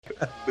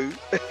Boo.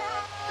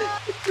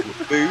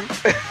 Boo.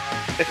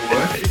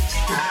 What?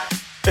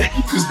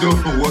 You just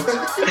doing what?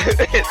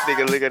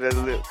 Nigga look at that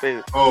little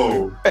finger.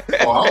 Oh,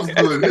 I was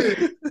doing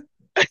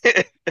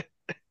it.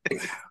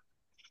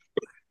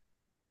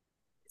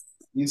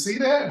 You see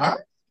that? Huh?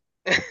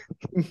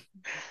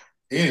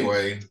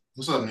 Anyway,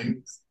 what's up,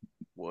 nigga?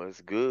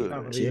 What's good?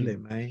 I'm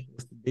chilling, man.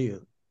 What's the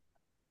deal?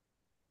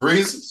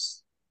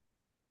 Breezes,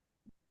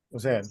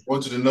 What's that?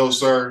 want you to know,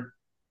 sir,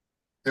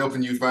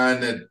 helping you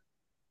find that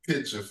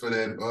picture for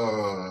that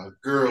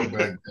girl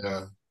back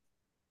there.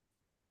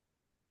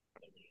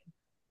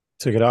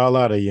 Took it all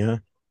out of you,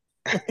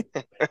 huh?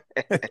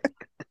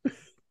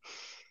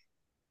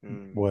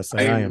 Boy,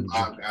 say I am.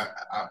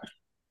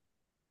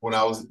 When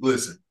I was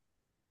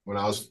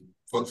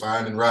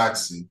finding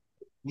Roxy, it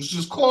was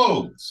just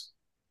clothes.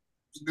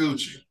 It's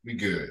Gucci. We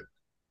good.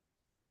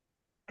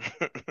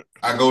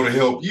 I go to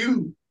help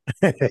you.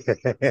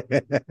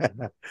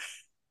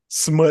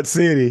 Smut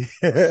City.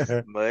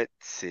 Smut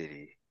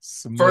City.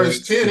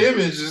 First 10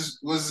 images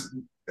was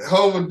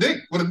hold a dick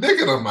with a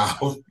dick in her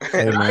mouth.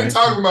 Hey, and I ain't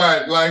talking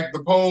about like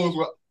the pose.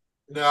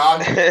 No,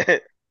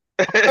 the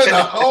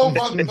whole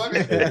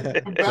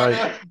motherfucker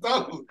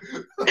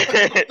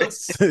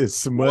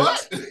Smut.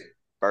 What?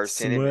 First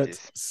 10 Smut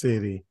images.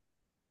 City.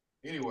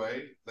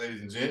 Anyway,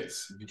 ladies and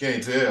gents, if you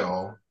can't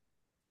tell,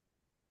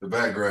 the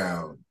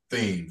background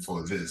theme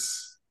for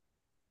this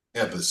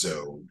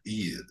episode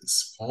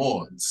is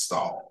porn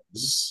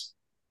stars.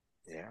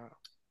 Yeah.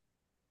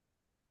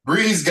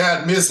 Breeze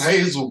got Miss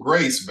Hazel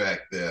Grace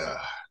back there.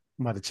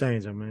 I'm about to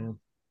change her, man.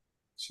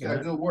 She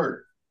got good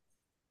work.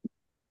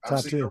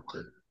 Top tier.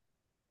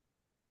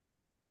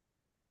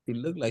 She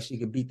looked like she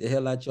could beat the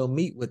hell out your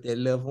meat with that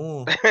left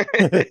arm.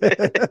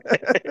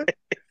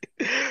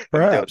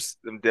 Perhaps.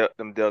 Them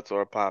delts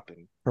are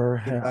popping.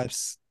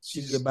 Perhaps.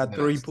 She get about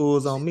 3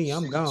 pulls on me.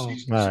 I'm gone.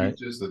 She's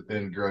just a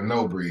thin girl.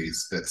 No,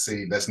 Breeze. That's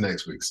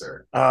next week,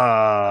 sir.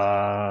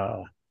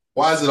 Why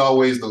is it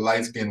always the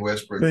light-skinned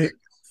Westbrook?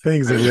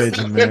 Things are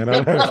legend, man.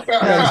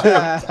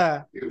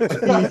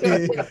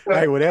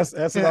 Hey, well, that's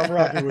what I'm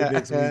rocking with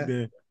next week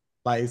then.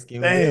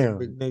 Light-skinned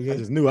Westbrook, nigga. I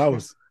just knew I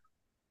was.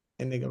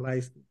 That nigga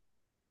light-skinned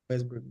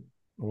Westbrook.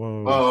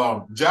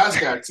 Whoa. Josh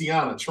got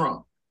Tiana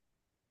Trump.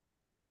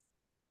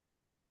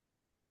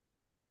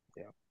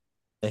 Yeah.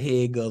 The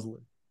head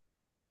guzzler.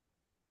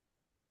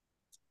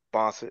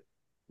 Sponsored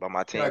by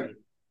my team.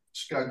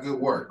 She got good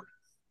work.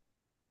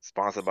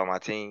 Sponsored by my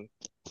team.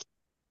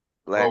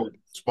 Black. Oh,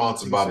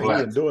 sponsored by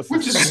Black.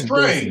 Which is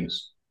strange.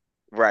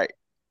 Right.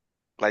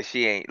 Like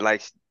she ain't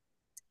like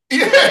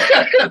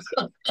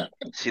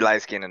she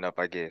light skinned enough,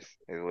 I guess.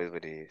 Is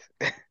what it is.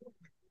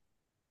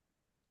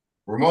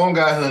 Ramon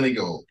got honey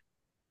gold.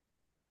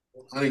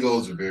 Honey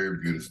golds are very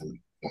beautiful.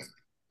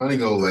 Honey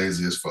gold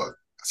lazy as fuck.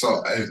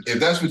 So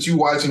if that's what you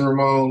watching,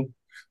 Ramon,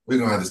 we're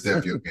gonna have to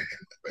step your game,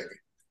 baby.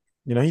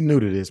 You know, he new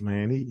to this,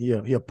 man. He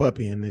a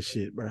puppy in this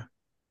shit, bro.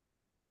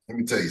 Let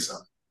me tell you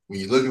something. When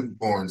you're looking for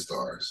porn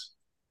stars,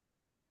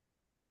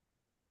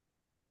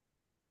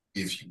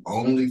 if you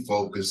only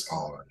focus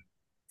on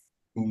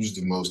who's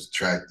the most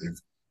attractive,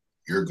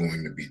 you're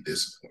going to be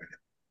disappointed.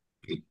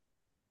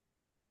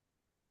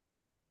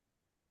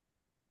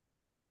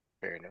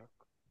 Fair enough.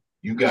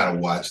 You got to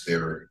watch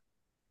their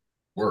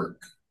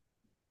work.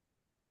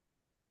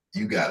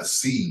 You got to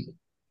see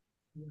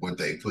what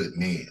they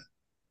putting in.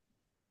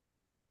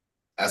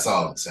 That's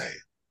all I'm saying.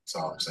 That's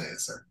all I'm saying,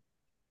 sir.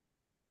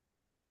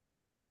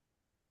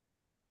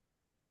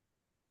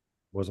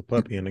 Was a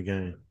puppy in the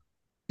game.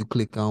 You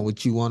click on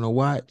what you want to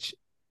watch.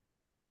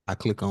 I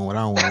click on what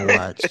I want to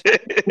watch.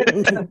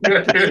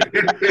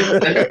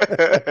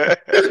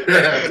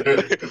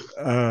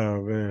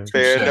 Oh, man.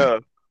 Fair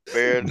enough.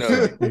 Fair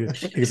enough. You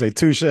can say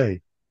touche.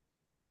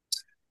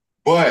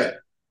 But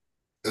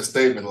a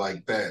statement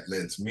like that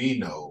lets me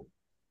know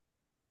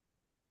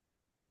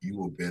you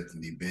will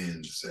definitely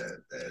binge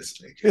that ass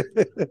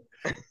nigga.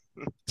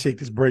 Chick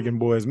this breaking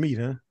boy's meat,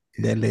 huh?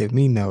 That let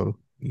me know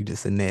you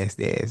just a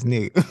nasty ass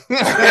nigga.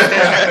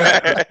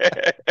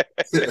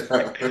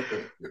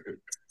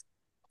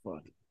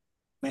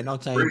 Man,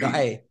 don't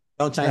change.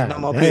 Don't change no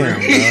more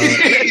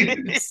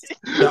pictures.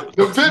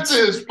 The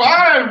picture is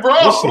fine, bro.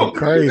 This shit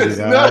crazy, There's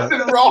dog.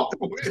 nothing wrong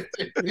with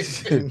it.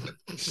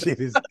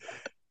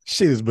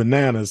 Shit is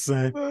bananas,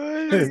 son.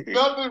 There's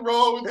nothing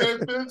wrong with that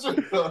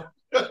picture.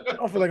 I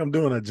don't feel like I'm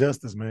doing her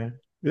justice, man.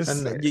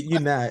 You're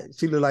not.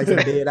 She look like some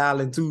Dead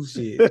Island 2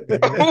 shit.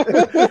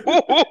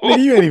 Nigga,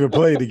 you ain't even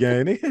played the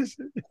game.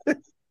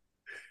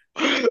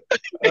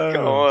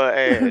 Come on,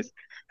 ass.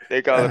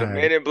 They call it a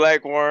Men in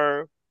Black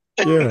worm.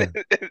 Yeah.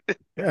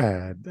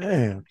 God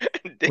damn.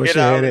 Dead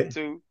Island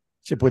 2.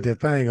 She put that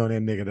thing on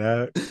that nigga,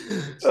 dog.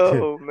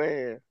 Oh,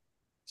 man.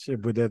 She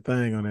put that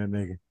thing on that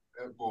nigga.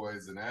 That boy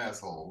is an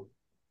asshole.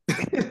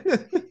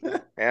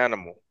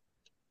 Animal.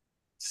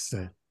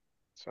 So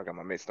I got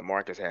my Mr.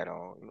 Marcus hat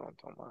on. You know what I'm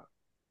talking about.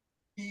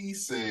 He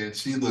said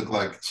she looked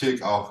like a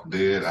chick off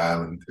Dead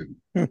Island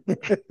 2.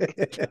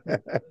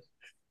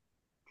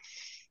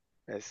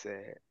 That's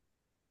sad.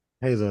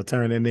 Hazel,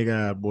 turn that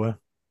nigga out, boy.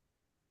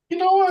 You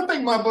know what? I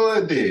think my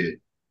bud did.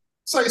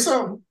 Say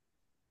something.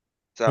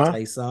 So Huh?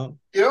 Say something.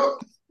 Yep,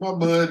 my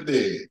bud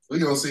did. We're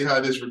gonna see how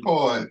this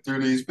record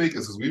through these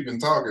speakers because we've been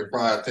talking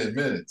 5, 10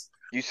 minutes.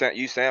 you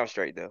sound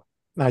straight though.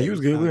 Nah, Yeah, you you was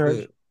good. We sound heard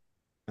you. good.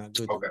 Sound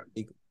good.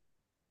 Okay.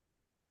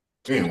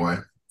 Anyway,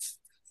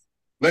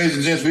 ladies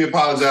and gents, we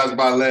apologize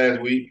about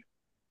last week.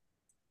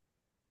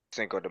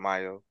 Cinco de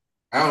Mayo.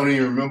 I don't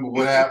even remember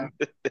what happened.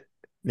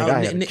 Nigga,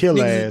 I had a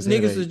killer ass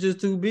niggas headache. was just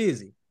too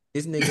busy.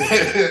 This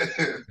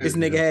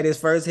nigga had his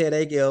first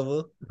headache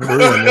ever. For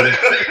real, nigga.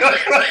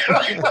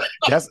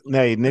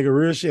 Hey, nigga,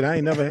 real shit. I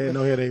ain't never had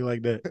no headache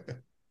like that.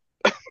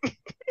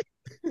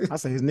 I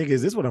say, nigga,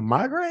 is this what a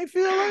migraine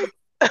feel like?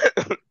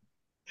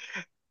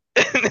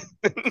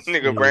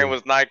 Nigga brain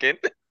was knocking.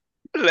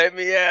 Let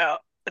me out.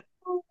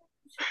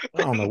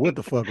 I don't know what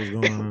the fuck was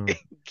going on.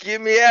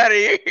 Get me out of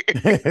here.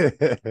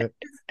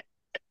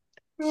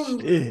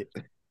 Shit.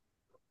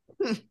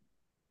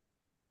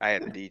 I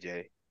had the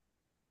DJ.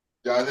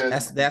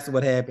 That's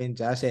what happened.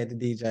 Josh had the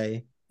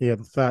DJ. He had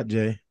the thought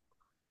J.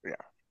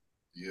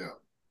 Yeah.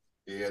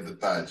 He had the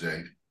thigh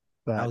J.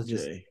 Thought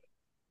J.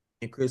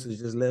 And Chris was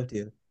just left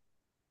here.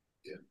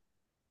 Yeah.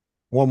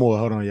 One more.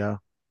 Hold on, y'all.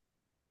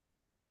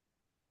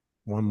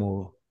 One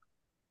more.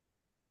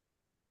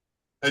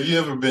 Have you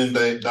ever been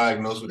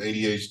diagnosed with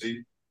ADHD?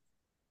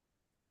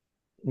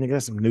 Nigga,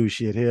 that's some new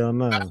shit. Hell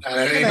no.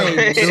 That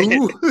ain't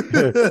no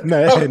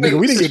Nah, nigga,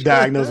 we didn't get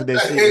diagnosed with that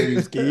shit when we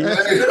was kids.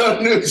 That ain't no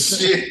new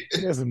shit.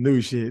 That's some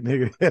new shit,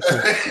 nigga.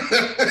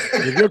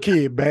 If your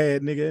kid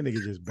bad, nigga, that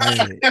nigga just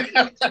bad.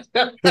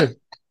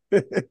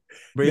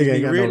 Nigga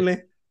ain't got no,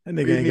 that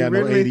nigga ain't got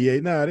no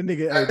 88. Nah, that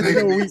nigga, hey,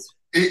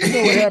 you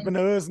know what happened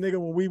to us, nigga,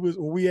 when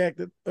we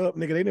acted up,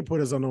 nigga, they didn't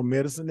put us on no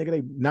medicine, nigga.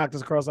 They knocked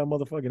us across our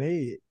motherfucking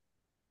head.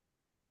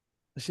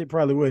 That shit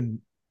probably wasn't,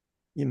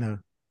 you know.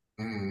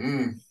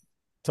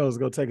 Told us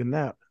to go take a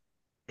nap.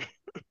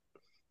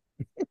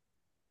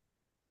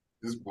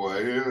 This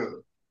boy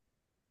here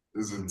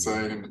is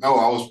insane.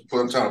 Oh,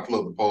 I'm trying to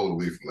pull up the poll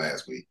week from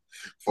last week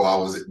before I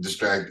was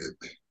distracted.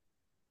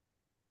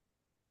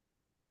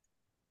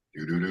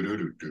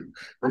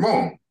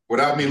 Ramon,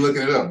 without me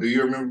looking it up, do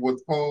you remember what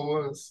the poll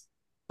was?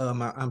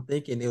 I'm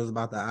thinking it was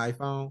about the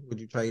iPhone. Would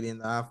you trade in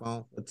the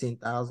iPhone for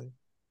 10,000?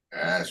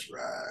 That's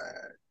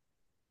right.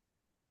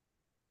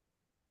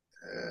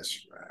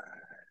 That's right.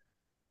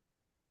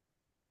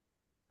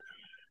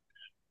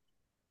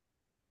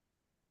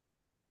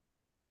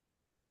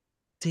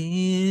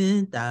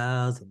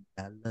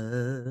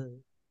 $10,000.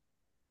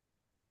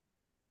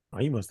 Oh,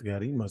 he must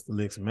have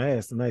licked some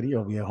ass tonight. He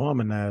over here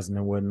harmonizing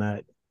and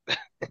whatnot.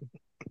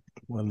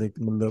 Well, licked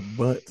him a little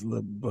butt,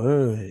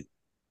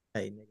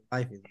 Hey, nigga,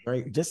 life is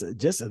great. Just a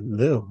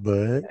little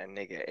bud. That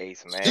nigga ate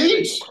some ass,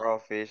 ate some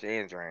crawfish,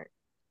 and drank.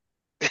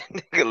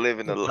 Nigga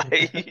living the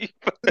life.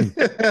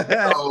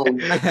 Oh,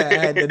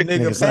 the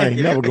nigga I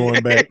ain't never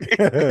going back.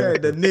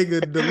 The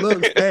nigga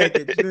deluxe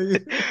package.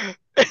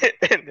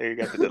 Nigga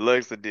got the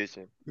deluxe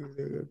edition.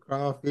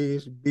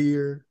 Crawfish,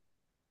 beer,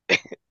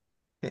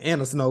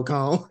 and a snow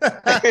cone.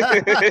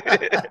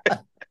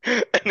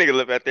 Nigga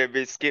live out there,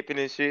 bitch, skipping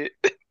and shit.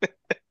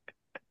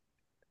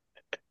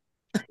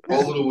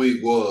 Poll of the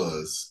week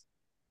was: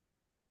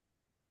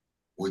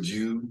 would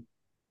you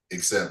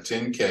accept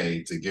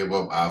 $10K to give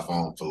up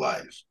iPhone for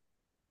life?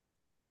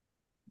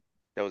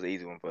 That was an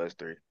easy one for us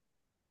three.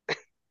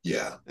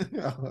 Yeah.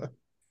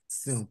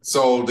 Simple.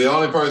 So the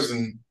only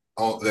person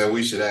that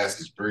we should ask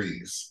is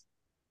Breeze.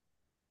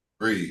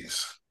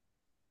 Breeze.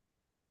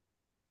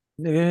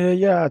 Nigga,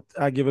 yeah,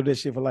 I give her this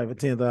shit for life for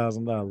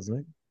 $10,000,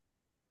 nigga.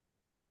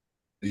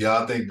 Do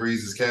y'all think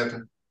Breeze is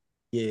captain?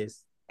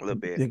 Yes. A little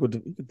bit. You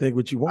can think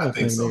what you want to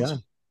think, so,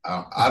 nigga.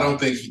 I don't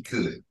think he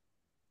could.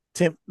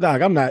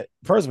 Dog, I'm not.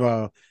 First of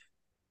all,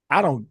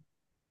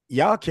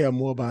 y'all care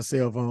more about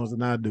cell phones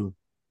than I do.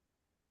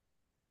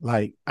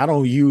 Like, I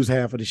don't use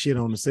half of the shit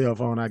on the cell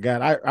phone I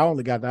got. I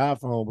only got the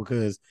iPhone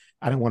because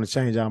I didn't want to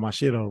change all my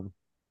shit over.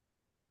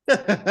 So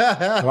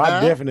I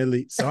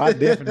definitely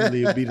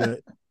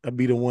would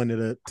be the one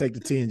that'll take the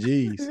 10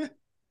 G's.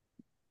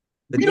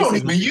 We don't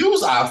even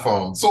use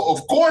iPhone, so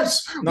of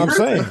course. No, I'm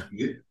saying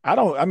I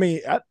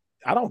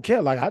don't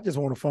care. Like, I just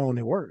want a phone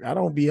that work. I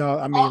don't be all.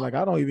 I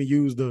don't even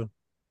use the.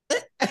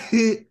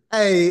 Hey,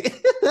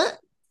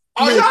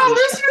 are y'all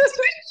listening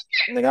to me?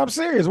 Nigga, I'm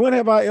serious. When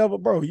have I ever,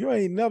 bro? You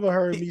ain't never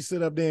heard me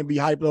sit up there and be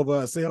hyped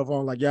over a cell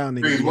phone like y'all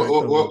niggas.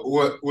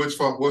 Which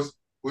phone?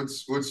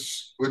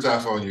 Which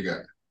iPhone you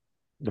got?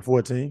 The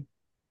 14.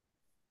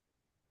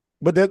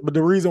 But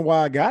the reason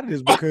why I got it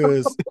is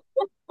because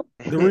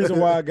the reason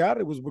why I got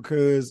it was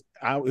because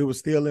I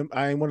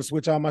ain't want to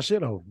switch all my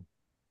shit over.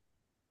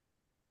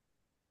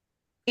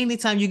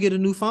 Anytime you get a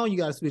new phone, you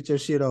gotta switch your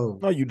shit over.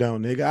 No, you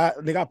don't,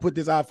 nigga. I put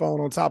this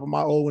iPhone on top of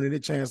my old one and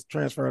it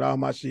transferred all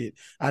my shit.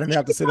 I didn't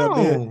have to sit up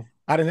there.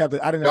 I didn't have to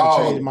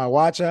change my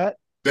watch out.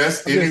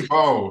 That's any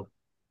phone.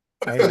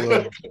 Hey,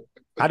 well,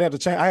 I'd have to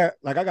change. I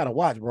got a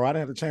watch, bro. I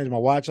didn't have to change my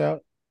watch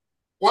out.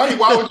 Why would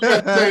you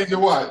have to change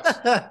your watch?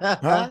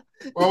 Huh?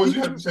 Why would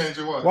you have to change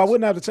your watch? Why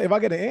wouldn't I have to change? If I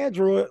get an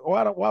Android,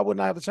 why wouldn't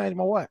I have to change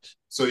my watch?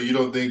 So you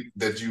don't think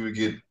that you would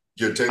get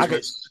Your text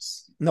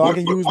messages? No, I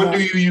can use What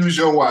do you use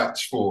your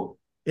watch for?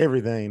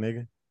 everything,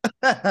 nigga.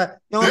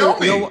 Tell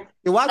me.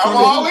 Your watch I'm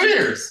all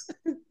ears.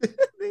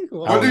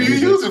 What do you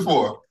use it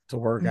for? To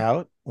work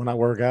out. When I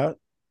work out.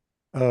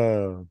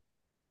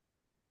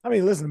 I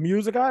mean, listen to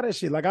music, all that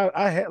shit. Like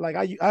I have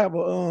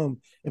a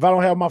if I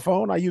don't have my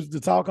phone, I use it to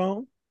talk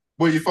on.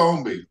 Where your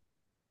phone be?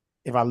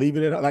 If I leave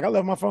it at, like I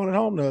left my phone at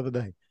home the other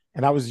day,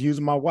 and I was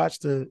using my watch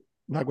to,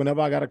 like, whenever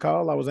I got a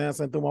call, I was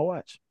answering through my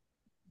watch.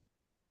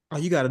 Oh,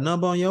 you got a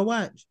number on your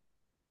watch?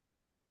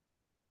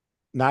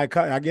 Now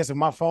I guess if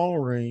my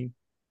phone ring,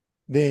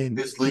 then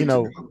It's linked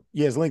to you.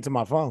 yeah, it's linked to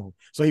my phone.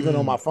 So even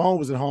though my phone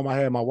was at home, I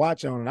had my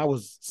watch on, and I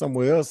was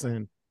somewhere else,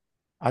 and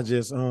I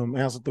just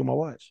answered through my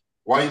watch.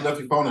 Why you left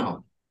your phone at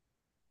home?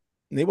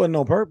 It wasn't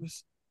on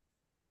purpose.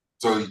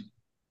 So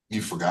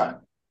you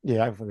forgot.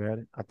 Yeah, I forgot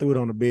it. I threw it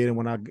on the bed, and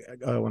when I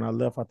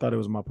left, I thought it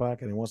was in my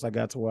pocket. And once I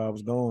got to where I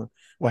was going,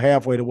 well,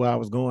 halfway to where I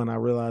was going, I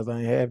realized I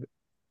didn't have it.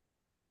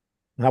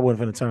 And I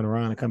wasn't finna turn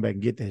around and come back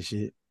and get that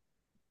shit.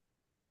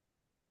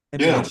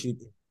 Let me ask you.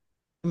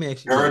 You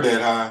heard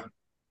that, huh?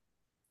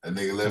 That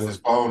nigga left his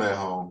phone at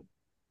home.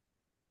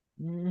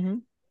 Mm-hmm.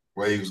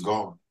 Where he was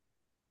going.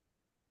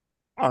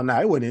 Oh no,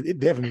 it wasn't. It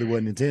definitely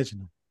wasn't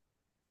intentional.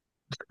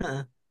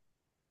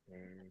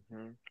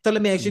 So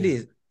let me ask you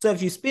this: so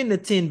if you spend the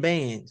 10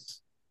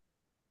 bands,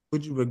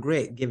 would you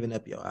regret giving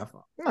up your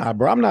iPhone? Nah,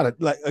 bro. I'm not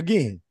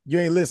again, you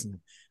ain't listening.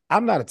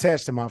 I'm not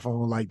attached to my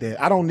phone like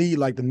that. I don't need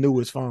like the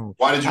newest phone.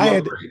 Why did you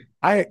upgrade?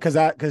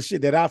 Cause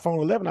shit, that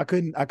iPhone 11, I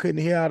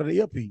couldn't hear out of the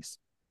earpiece.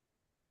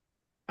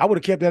 I would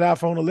have kept that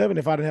iPhone 11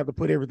 if I didn't have to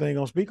put everything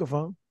on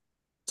speakerphone.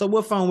 So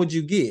what phone would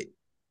you get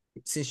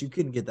since you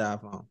couldn't get the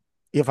iPhone?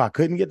 If I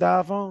couldn't get the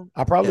iPhone,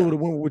 I probably would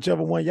have went with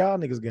whichever one y'all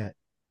niggas got.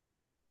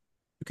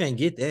 You can't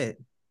get that.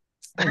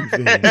 How you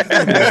feeling? If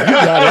you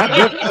got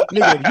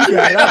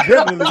it, I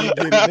definitely would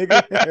get it,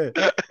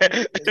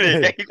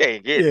 nigga. You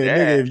can't get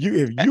that. Nigga,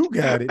 if you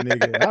got it,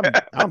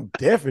 nigga, I'm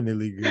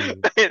definitely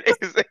good.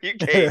 You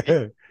can't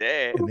get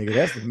that.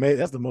 Nigga,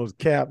 that's the most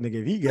cap,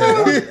 nigga. If he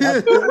got it,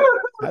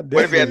 I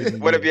definitely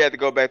what if you had to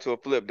go back to a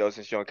flip though,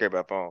 since you don't care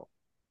about phone?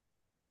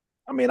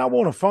 I mean, I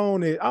want a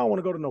phone that I don't want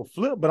to go to no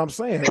flip, but I'm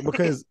saying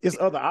because it's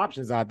other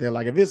options out there.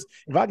 Like if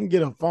I can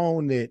get a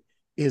phone that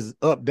is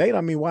update,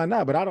 I mean, why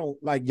not? But I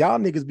don't like y'all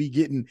niggas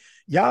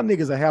y'all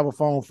niggas will have a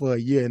phone for a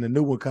year and a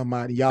new one come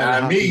out and y'all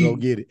have to go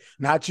get it.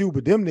 Not you,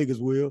 but them niggas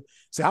will.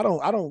 See, I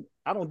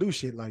don't do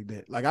shit like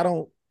that. Like as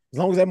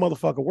long as that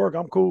motherfucker work,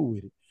 I'm cool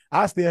with it.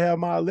 I still have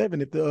my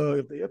 11 if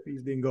the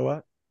earpiece didn't go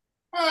out.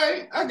 All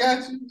right, I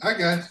got you.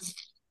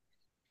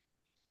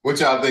 What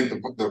y'all think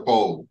the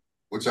poll?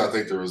 What y'all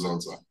think the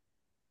results are?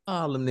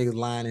 All them niggas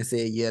lying and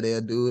said, yeah,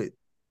 they'll do it.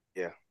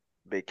 Yeah.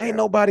 Big cap. Ain't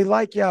nobody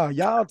like y'all.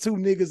 Y'all two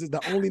niggas is the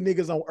only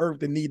niggas on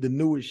earth that need the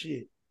newest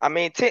shit. I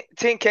mean,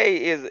 10K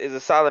is a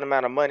solid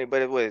amount of money,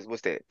 but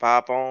what's that?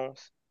 5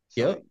 phones?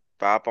 So Yep.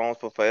 5 phones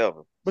for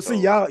forever. But see,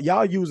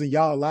 y'all using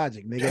y'all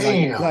logic, nigga.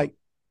 Damn. Like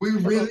we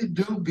really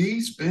do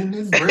be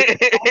spending bread.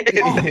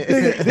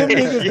 them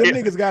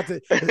niggas got to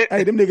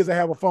them niggas that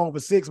have a phone for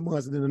 6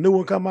 months and then a new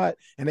one come out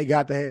and they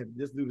got to have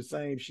just do the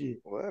same shit.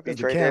 Well, if you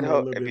trade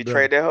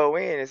that hoe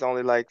in, it's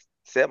only like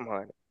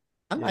 700.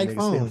 I like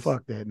phones.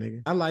 Fuck that,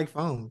 nigga. I like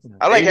phones.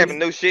 I like having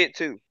new shit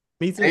too.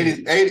 Me too.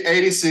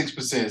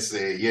 86%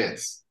 said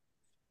yes.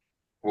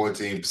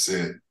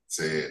 14%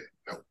 said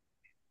no.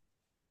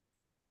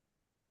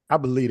 I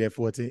believe that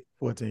 14.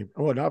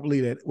 Oh, no, I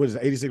believe that. What is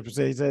it?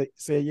 86%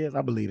 said yes.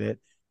 I believe that.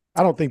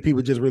 I don't think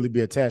people just really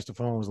be attached to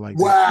phones like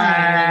that.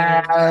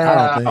 Wow.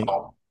 I don't think.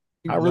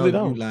 I really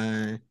don't. You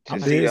lying.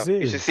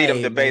 You should see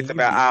them debates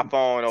about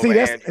iPhone over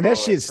Android. And that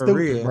shit's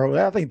stupid,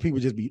 bro. I think people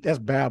just that's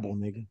babble,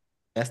 nigga.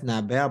 That's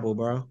not babble,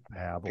 bro.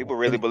 Babble. People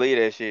really believe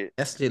that shit.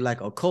 That's shit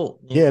like a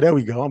cult. Yeah, there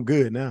we go. I'm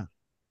good now.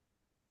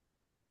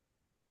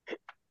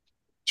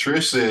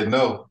 Trish said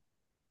no.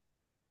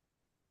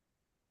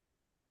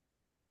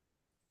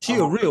 She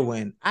a real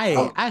one.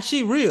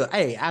 She real.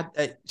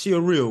 She a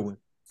real one.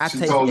 She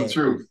told the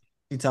truth.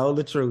 She told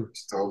the truth.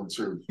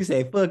 She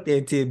said, fuck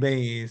that 10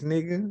 bands,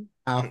 nigga.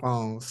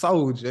 iPhone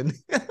soldier.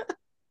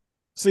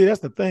 See, that's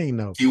the thing,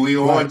 though. Kiwi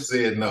Orange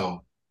said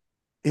no.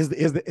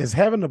 Is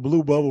having a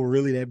blue bubble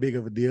really that big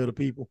of a deal to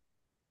people?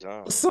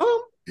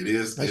 Some. It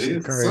is. That it shit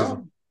is crazy.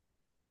 some.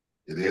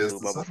 It is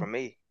blue bubble for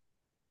me.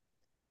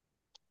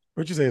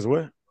 What you say is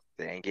what?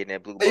 They ain't getting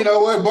that blue bubble. You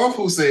know what? Both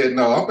who said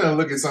no. I'm gonna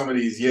look at some of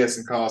these yes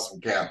and call some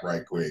cap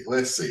right quick.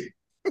 Let's see.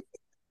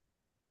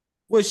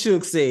 What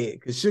Shook said?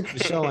 Because Shook for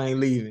sure ain't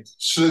leaving.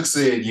 Shook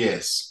said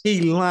yes.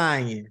 He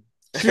lying.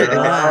 Shook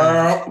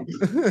lying.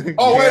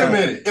 Oh, wait a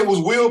minute. It was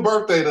Will's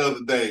birthday the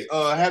other day.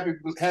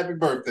 Happy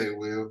birthday,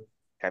 Will.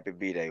 Happy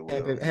B-Day,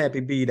 Will. Happy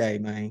B-Day,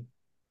 man.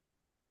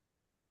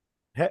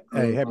 Hey,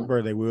 happy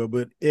birthday, Will.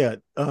 But yeah,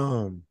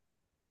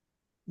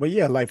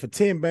 like for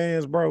 10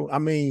 bands, bro, I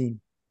mean,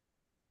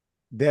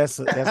 that's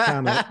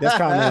kind of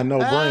a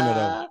no-brainer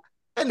though.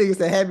 That nigga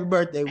said happy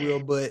birthday, Will,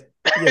 but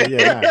Yeah,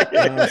 yeah, nah. You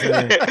know what I'm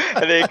saying?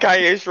 And then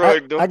Kanye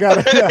shrugged him. I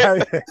gotta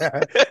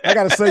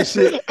say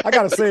shit. I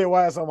gotta say it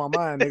while it's on my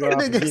mind, nigga. I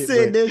Nigga forget.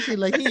 said that shit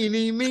like he didn't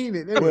even mean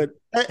it. But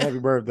happy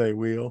birthday,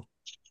 Will.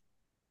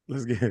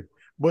 Let's get it.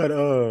 But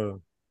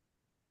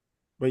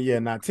yeah,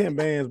 now 10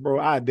 bands, bro.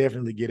 I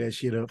definitely get that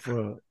shit up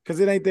for because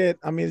it ain't that.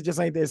 I mean, it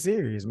just ain't that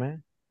serious,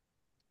 man.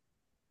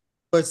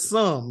 But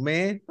some,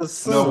 man. For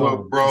some. No,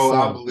 what, bro?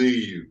 I Some.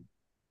 believe you.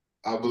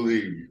 I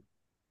believe you.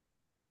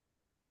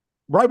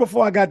 Right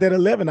before I got that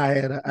 11, I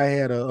had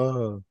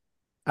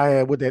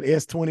with that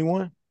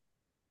S21.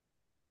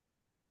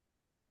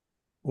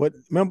 What,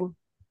 remember?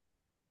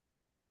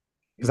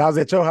 Because I was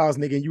at your house,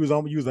 nigga, and you was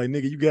like,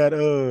 nigga, you got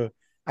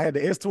I had the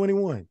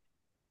S21,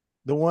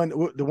 the one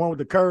with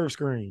the curved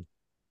screen.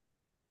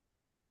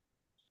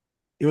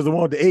 It was the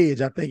one with the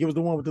edge. I think it was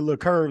the one with the little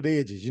curved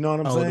edges. You know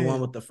what I'm saying? The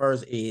one with the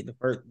first edge,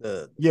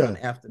 the one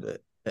after the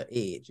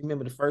edge. You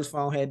remember the first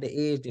phone had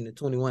the edge, and the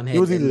 21 had it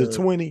was either the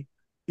 20.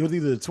 It was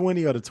either the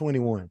 20 or the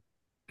 21.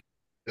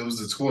 It was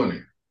the 20.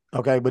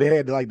 Okay, but it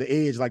had like the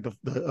edge, like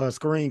the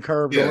screen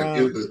curved around.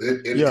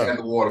 It had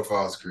the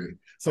waterfall screen.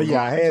 So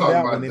yeah, I had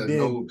that one, and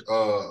then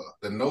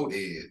the note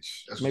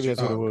edge. Maybe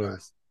that's what it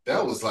was.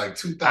 That was like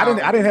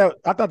 2000. I didn't have.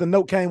 I thought the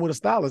note came with a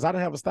stylus. I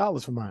didn't have a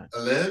stylus for mine.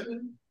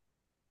 11.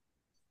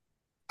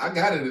 I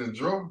got it in the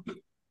drawer.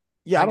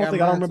 Yeah, I don't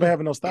remember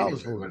having no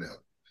stylus for it.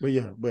 But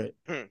yeah, we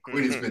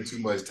didn't spend too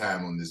much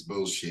time on this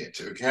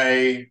bullshit,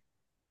 okay?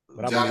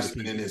 But Josh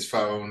been in his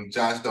phone.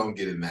 Josh, don't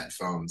get in that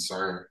phone,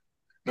 sir.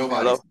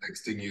 Nobody's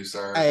texting you,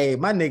 sir. Hey,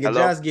 my nigga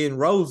Josh getting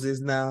roses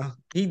now.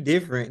 He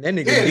different. That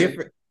nigga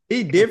different.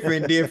 He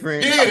different. He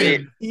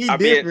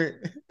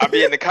different. I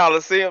be in the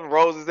Coliseum,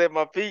 roses at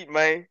my feet,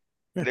 man.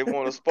 They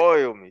want to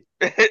spoil me.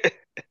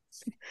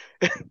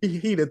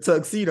 He the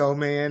tuxedo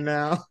man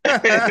now.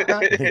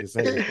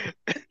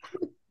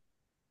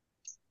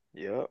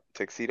 Yep,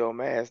 tuxedo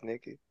mask,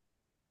 nigga.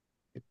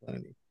 It's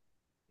funny.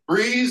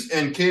 Breeze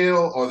and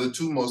Kale are the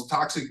two most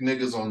toxic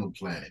niggas on the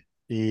planet.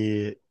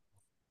 Yeah.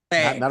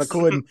 Not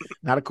according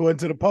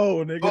to the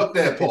poll, nigga. Fuck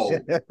that poll.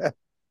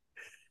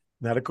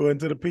 Not according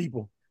to the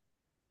people.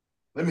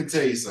 Let me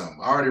tell you something.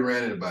 I already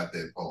ranted about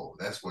that poll.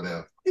 That's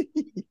whatever.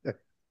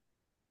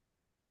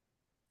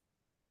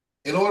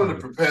 In order to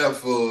prepare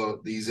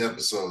for these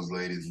episodes,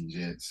 ladies and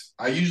gents,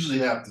 I usually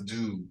have to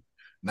do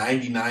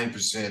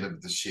 99%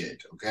 of the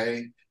shit,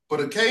 okay? But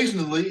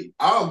occasionally,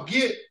 I'll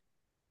get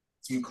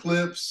some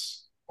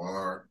clips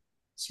or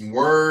some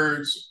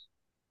words,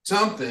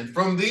 something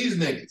from these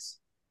niggas.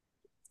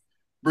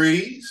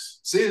 Breeze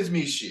sends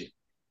me shit.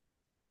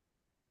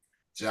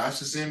 Josh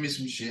will send me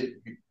some shit.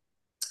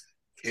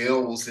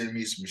 Kale will send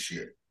me some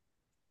shit.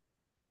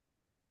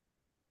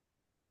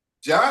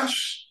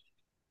 Josh,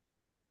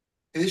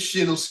 his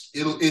shit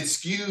it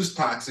skews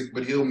toxic,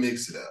 but he'll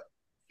mix it up.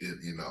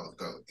 You know,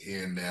 go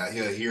here and there.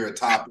 He'll hear a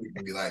topic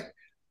and be like,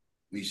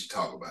 we should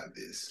talk about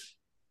this.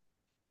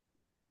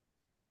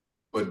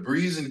 But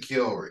Breeze and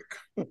Kelrick.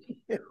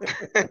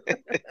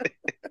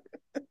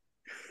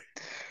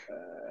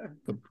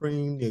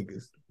 Supreme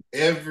niggas.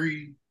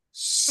 Every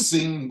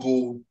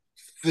single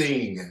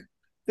thing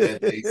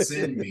that they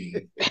send me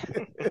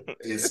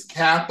is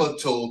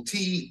capital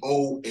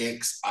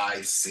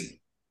TOXIC.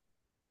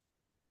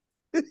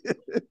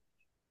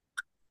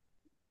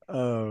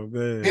 Oh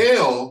man.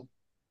 Hell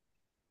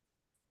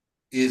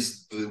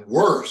is the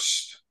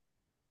worst.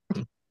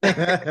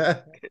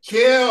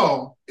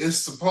 Kel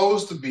is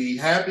supposed to be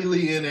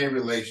happily in a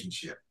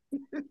relationship.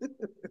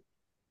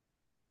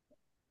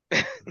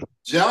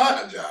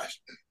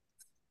 Josh,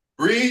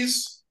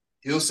 Breeze,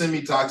 he'll send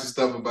me toxic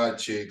stuff about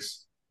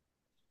chicks,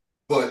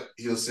 but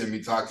he'll send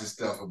me toxic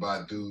stuff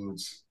about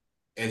dudes,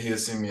 and he'll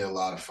send me a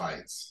lot of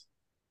fights.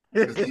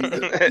 He's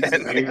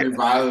an angry,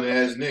 violent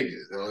ass nigga.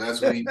 So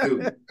that's what he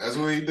do. That's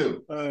what he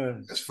do.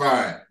 That's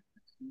fine.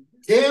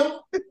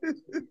 Kel,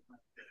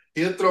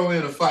 he'll throw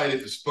in a fight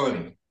if it's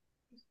funny.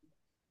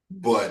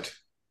 But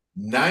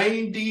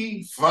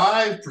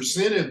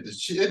 95% of the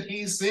shit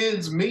he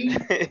sends me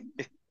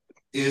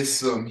is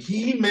some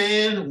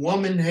He-Man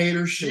woman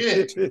hater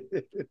shit.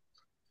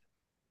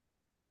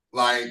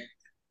 Like,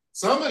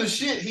 some of the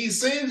shit he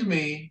sends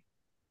me,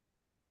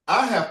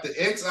 I have to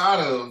X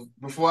out of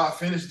before I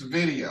finish the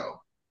video.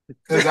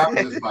 Because I'm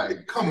just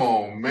like, come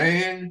on,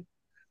 man.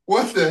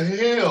 What the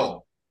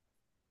hell?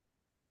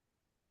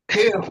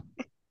 Hell,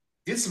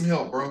 get some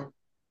help, bro.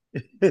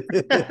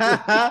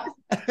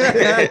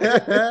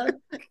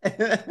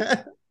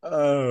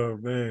 Oh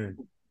man.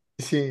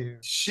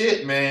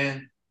 Shit,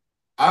 man.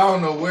 I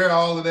don't know where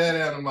all of that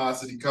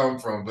animosity come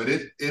from, but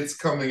it's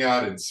coming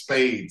out in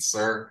spades,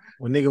 sir.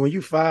 Well, nigga, when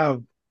you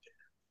 5'5",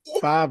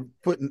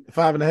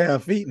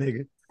 5.5 feet,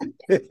 nigga.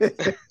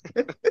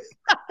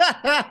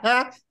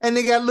 And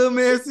they got little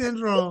man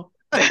syndrome.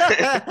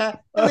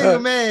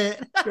 Nigga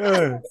mad.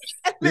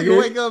 Nigga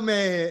wake up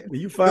mad.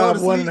 You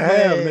 5'1.5",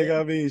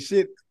 nigga. I mean,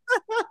 shit.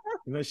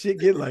 You know, shit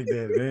get like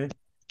that, man.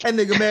 That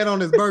nigga mad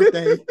on his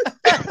birthday.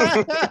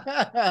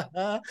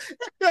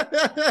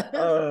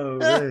 Oh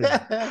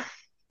man.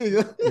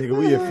 Nigga,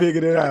 we have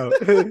figured it out.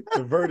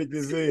 The verdict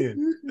is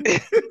in.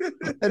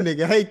 That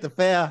nigga hate the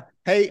fair.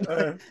 Hate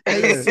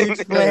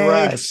Six Can't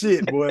ride Flags.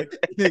 shit, boy.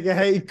 Nigga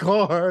hate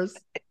cars.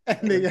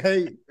 That nigga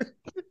hate.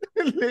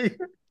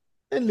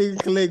 That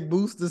nigga collect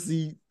booster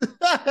seats.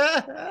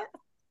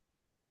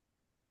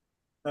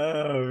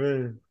 Oh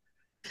man.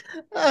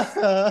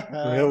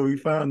 Well, we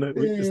found it.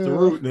 It's the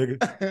root,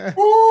 nigga.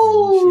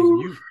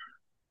 Woo! Shit,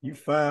 you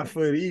 5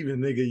 foot even,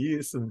 nigga.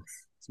 You some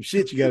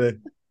shit you gotta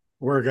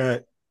work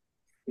out.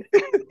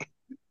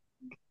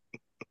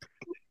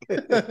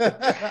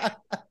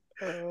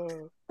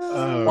 Oh,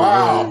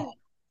 Wow.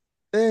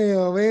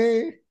 Damn,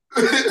 man.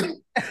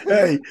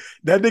 Hey,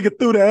 that nigga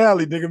threw the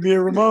alley, nigga. Me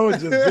and Ramon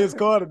just Vince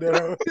Carter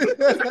that.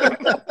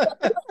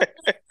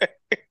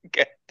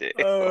 Goddamn.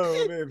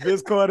 Oh man,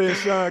 Vince Carter and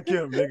Sean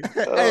Kemp,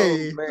 nigga.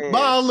 Hey, man.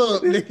 ball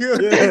up,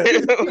 nigga. Yeah.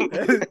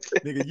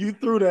 Nigga, you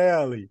threw the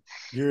alley,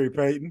 Gary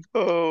Payton.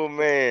 Oh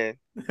man.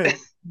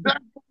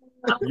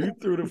 You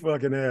threw the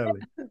fucking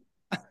alley.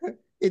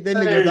 Hit that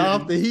nigga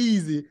off the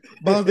easy.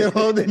 Bounce that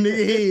whole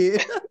nigga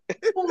head.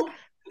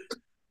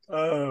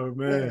 Oh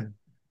man.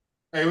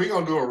 Hey, we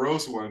gonna do a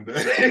roast one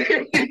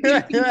day.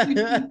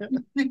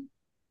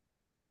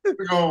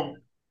 We're gonna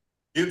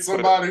get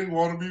somebody who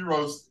wanna be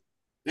roasted.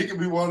 It can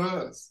be one of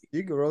us.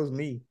 You can roast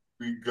me.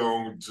 We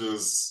gonna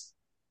just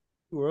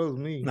roast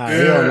me. Nah,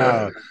 hell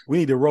nah. We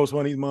need to roast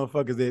one of these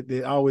motherfuckers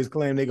that always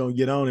claim they gonna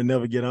get on and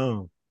never get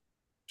on.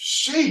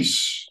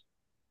 Sheesh.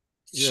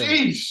 Yeah.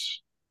 Sheesh.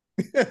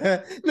 Look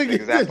at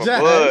Niggas that out for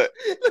blood.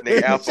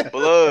 Nigga out for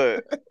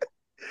blood.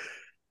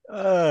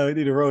 We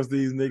need to roast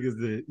these niggas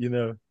that, you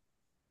know.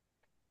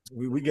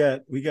 We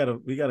got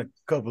a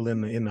couple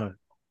in the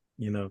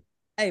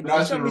Hey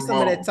man, show me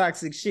some of that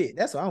toxic shit.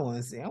 That's what I want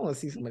to see. I want to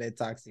see some of that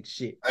toxic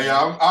shit. Hey,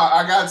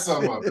 I got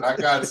some of it. I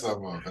got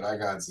some of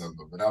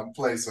it. I'm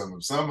play some of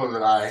it. Some of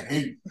it I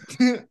hate.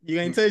 You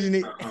ain't touching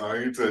it. I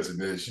ain't touching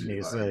that shit.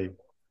 Nigga say,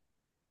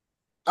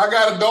 I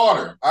got a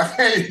daughter. I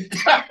can't.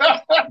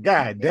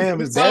 God damn,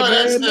 it's Some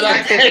that of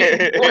that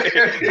bad?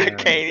 shit I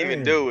can't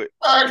even do it.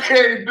 I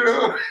can't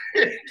do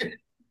it.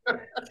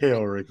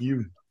 Hell, Rick,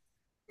 you.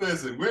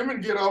 Listen,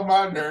 women get on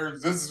my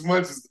nerves just as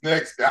much as the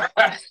next guy.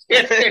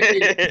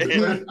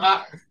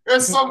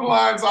 There's some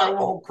lines I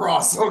won't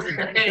cross,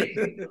 okay?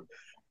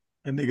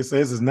 That nigga says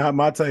this is not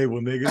my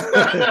table, nigga.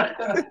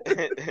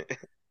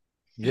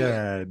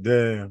 God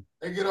damn.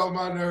 They get on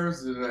my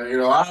nerves, and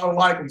I don't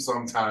like them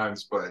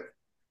sometimes, but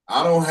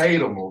I don't hate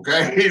them,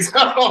 okay?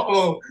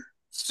 So,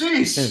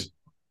 sheesh.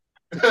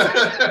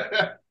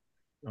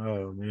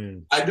 Oh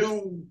man. I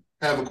do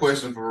have a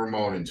question for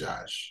Ramon and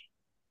Josh.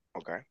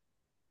 Okay.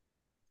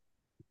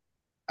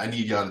 I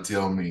need y'all to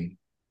tell me,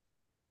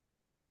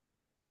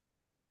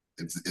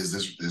 is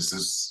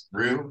this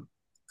real?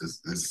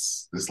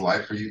 Is this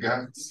life for you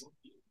guys?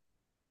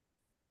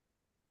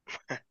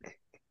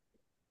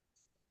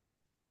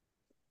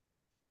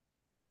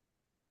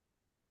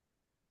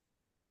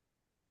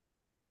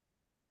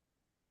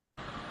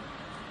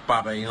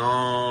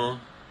 Papillon,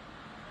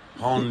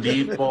 Home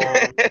Depot,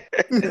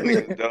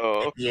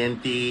 No.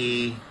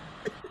 TNT,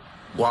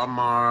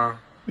 Walmart,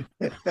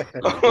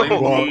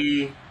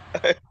 Wendy,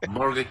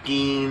 Burger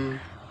King,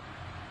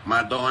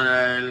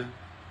 McDonald's,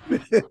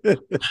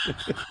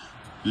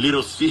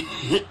 Little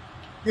Caesar,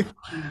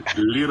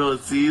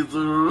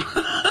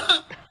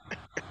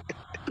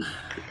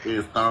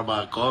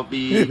 Starbucks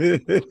coffee,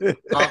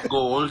 Costco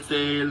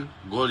wholesale,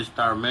 Gold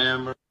Star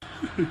member,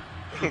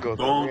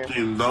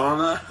 Dunkin'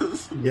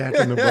 Donuts, Yak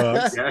in the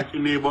box. Jack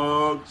in the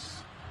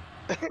Box.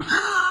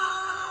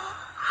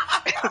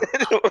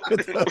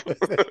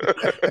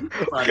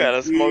 Got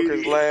a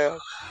smoker's lab.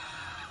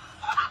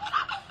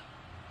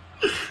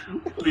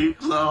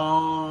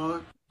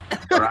 Pizza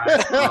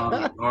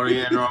Hut,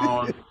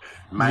 Oriental,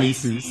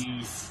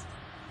 Macy's,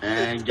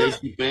 and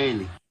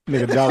JCPenney.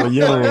 Nigga, Dollar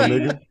General,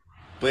 nigga.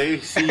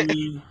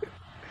 Pepsi,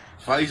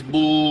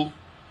 Facebook,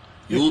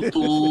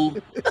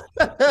 YouTube.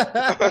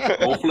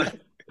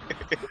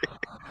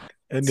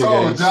 That nigga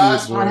So, ain't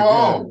Josh, shit, boy.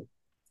 Ramon.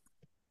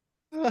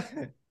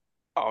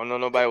 I don't know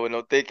nobody with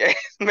no thick ass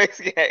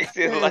Mexican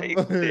accent like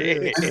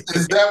that.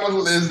 Is that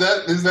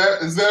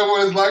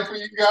what it's like for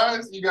you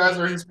guys? You guys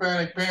are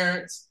Hispanic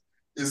parents.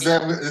 Does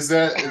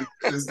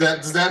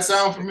that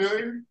sound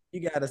familiar?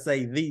 You gotta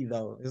say the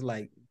though. It's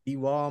like the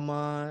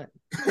Walmart,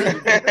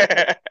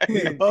 the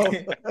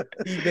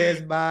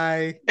Best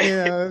Buy,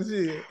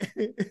 shit.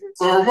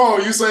 So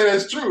Ramon, you say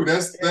that's true.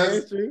 That's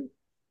true.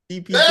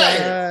 The Pizza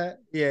Hut,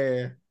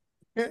 yeah.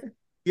 You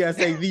gotta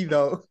say the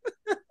though.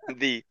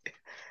 The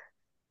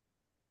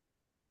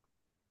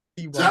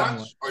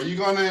Josh, are you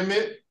gonna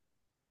admit?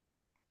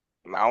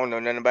 I don't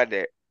know nothing about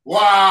that.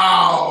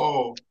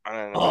 Wow. I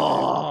don't know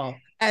about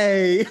that.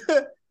 Hey.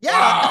 Yeah,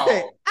 wow.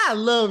 Hey, I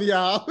love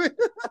y'all. This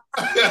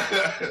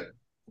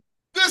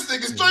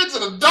nigga straight to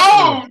the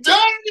dome,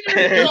 Josh.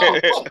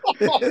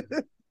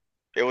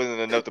 It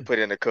wasn't enough to put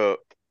in a cup.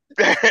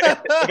 God,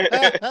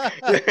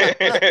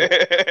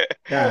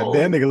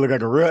 that nigga look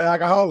like a real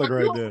alcoholic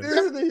right there.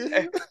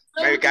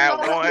 Maybe got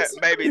one,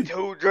 maybe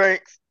 2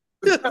 drinks.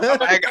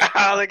 I'm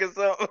alcoholic or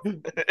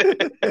something.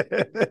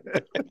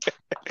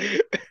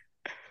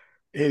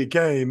 Eddie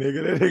Kane,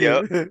 nigga. That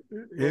Yep. nigga.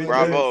 Eddie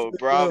Bravo,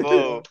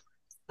 bravo.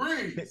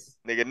 Breeze.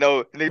 Nigga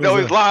know What's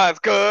his up? lines,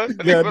 cuz.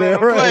 Nigga been on Goddamn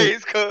the right.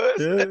 plays, cuz.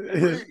 Yeah.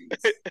 Breeze.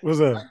 What's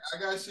up? I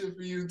got shit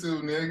for you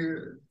too,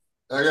 nigga.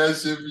 I got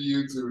shit for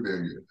you too,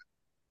 nigga.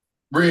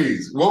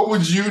 Breeze, what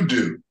would you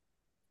do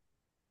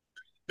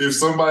if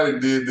somebody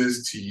did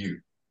this to you?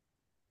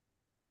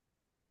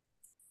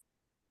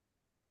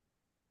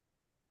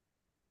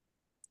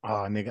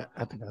 Oh, nigga,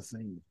 I think I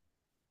seen it.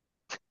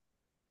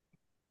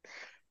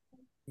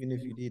 Even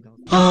if you did, don't.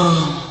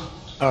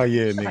 Oh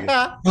yeah,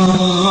 nigga.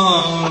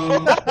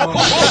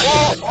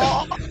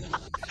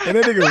 And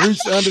that nigga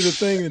reached under the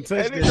thing and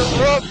touched That that nigga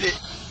shit. rubbed it.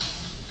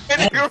 That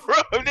nigga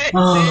rubbed that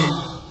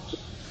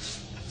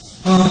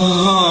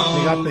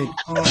Nigga,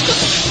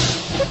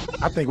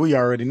 I think we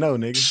already know,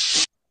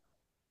 nigga.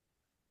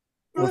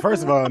 Well,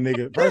 first of all,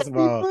 nigga,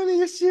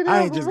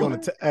 I ain't just gonna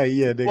hey,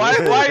 yeah, shit.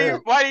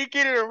 nigga. Why do you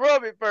get it and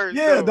rub it first?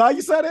 Yeah, though? dog,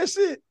 you saw that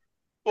shit?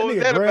 What was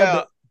nigga that grabbed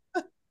about?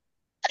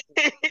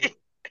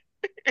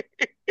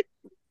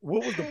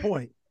 What was the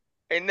point?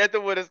 Ain't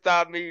nothing would have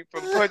stopped me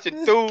from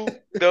punching through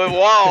the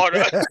wall.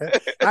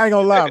 I ain't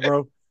gonna lie,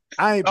 bro.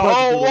 I ain't The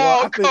punching whole through the wall. wall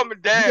I think coming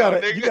down,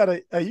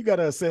 nigga. you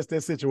gotta assess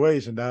that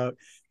situation, dog.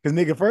 Because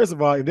nigga, first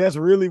of all, if that's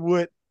really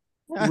what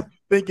you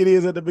think it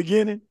is at the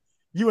beginning,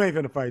 you ain't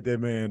finna fight that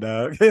man,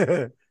 dog.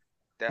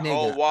 That Nigga,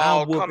 whole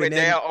wall I'm whooping coming that-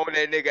 down on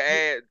that nigga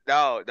ass,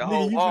 dog. The Nigga,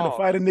 whole you finna wall.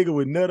 fight a nigga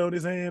with nut on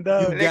his hand,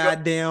 dog. You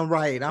goddamn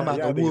right. I'm about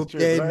to y'all niggas whoop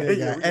that tripping.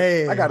 nigga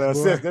I ass. gotta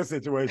assess boy. that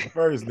situation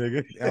first,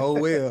 nigga. Oh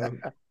well.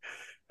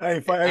 I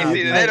ain't fight. It's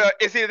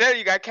either that or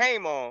you got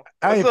came on.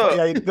 What's up?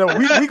 No,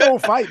 we gonna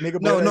fight,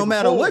 nigga. No, But, no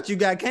matter what you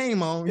got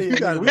came on, you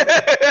got we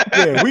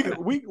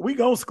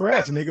gonna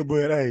scratch, nigga.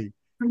 But hey,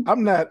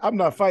 I'm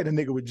not fighting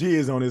a nigga with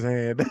jizz on his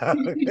hand.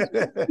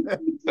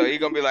 So he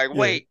gonna be like,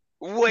 wait.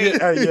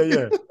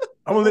 Yeah.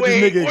 I'm gonna let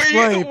this nigga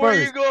explain where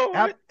first. you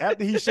going?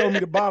 After he showed me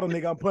the bottle,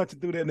 nigga, I'm punching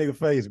through that nigga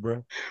face,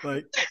 bro.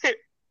 Like,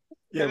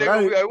 yeah, but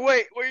gonna be like,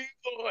 wait, where you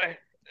going?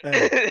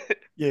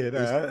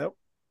 Yeah,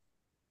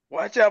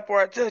 watch out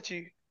before I touch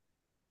you.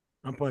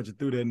 I'm punching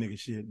through that nigga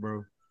shit,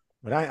 bro.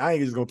 But I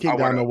ain't just gonna kick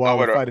down the wall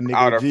and fight a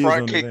nigga with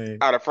jizz on his hand.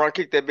 I'd have front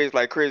kick that bitch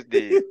like Chris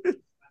did.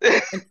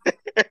 That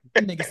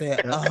nigga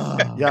said,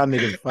 y'all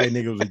niggas fight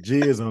niggas with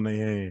jizz on their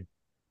hand.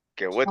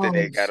 Okay, what the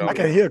nigga got on? I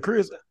can't hear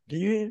Chris. Can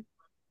you hear?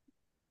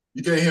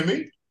 You can't hear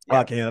me? Oh,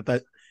 I can. I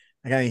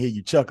can't hear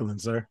you chuckling,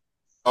 sir.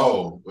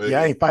 Oh,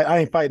 yeah. I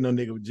ain't fighting no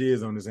nigga with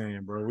jizz on his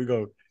hand, bro. We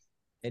go.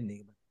 That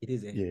nigga, it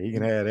is. Yeah, he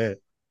can have that.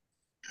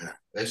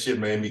 That shit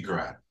made me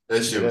cry.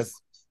 That shit was.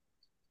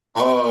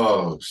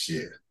 Oh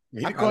shit.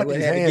 He I probably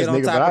would have had to get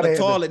on top of the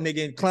toilet,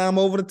 nigga, and climb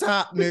over the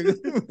top, nigga.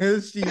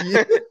 Shit.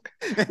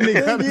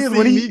 Nigga is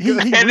when he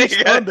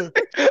reached under.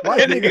 Why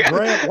that nigga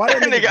grab? Why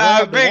that nigga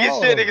grab the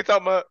wall? Shit, nigga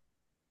talking about.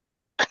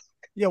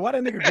 Yeah, why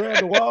that nigga grab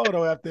the wall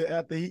though?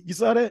 After you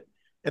saw that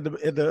at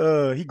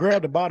the he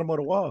grabbed the bottom of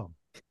the wall.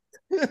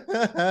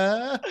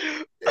 Nigga,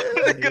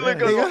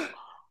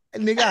 a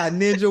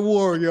ninja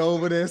warrior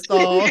over there,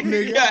 stall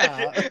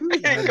nigga.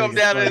 He come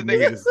down to this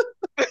nigga.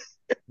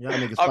 Y'all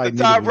niggas off fighting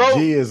the top rope.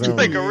 He's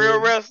like a real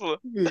wrestler.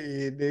 Yeah,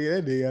 nigga,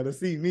 that nigga gotta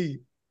see me.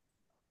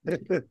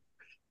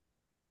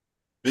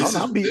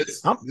 This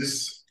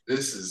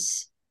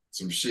is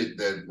some shit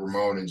that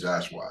Ramon and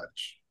Josh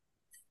watch.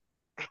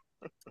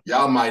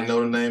 Y'all might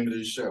know the name of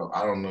this show.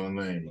 I don't know the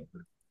name of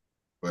it,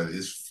 but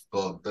it's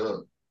fucked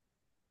up.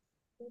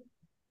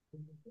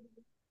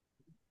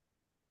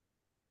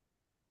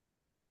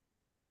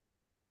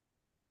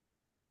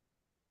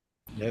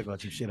 Yeah,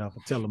 got your shit off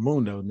of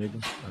Telemundo,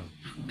 nigga.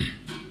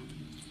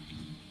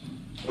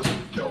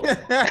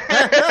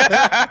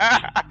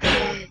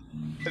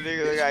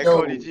 Nigga like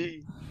Cody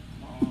G.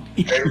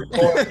 They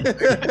recorded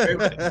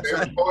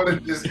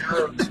this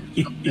girl.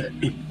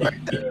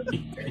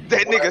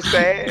 That nigga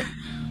sad.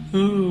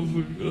 Oh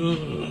my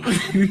god.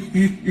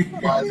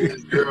 Why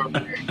this girl?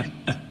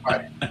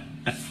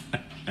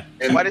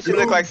 And why does she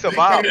look like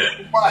Sabah?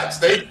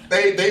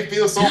 They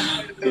feel so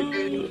bad they can't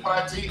even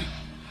watch it.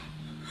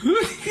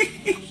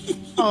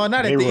 Oh,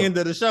 not at the end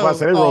of the show. Well,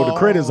 so they rolled the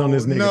credits on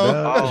this nigga.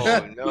 No.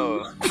 Oh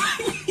no.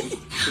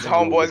 His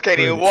homeboys can't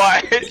even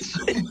watch.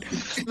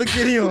 Look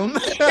at him.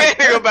 That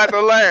nigga about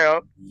to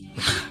laugh.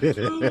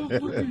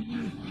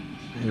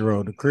 They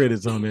rolled the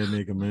credits on that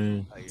nigga,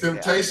 man.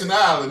 Temptation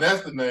Island,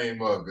 that's the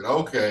name of it.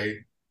 Okay.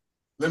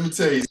 Let me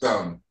tell you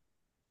something.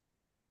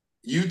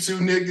 You two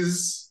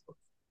niggas,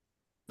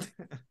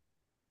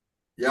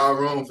 y'all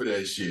wrong for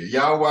that shit.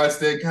 Y'all watch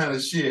that kind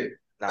of shit.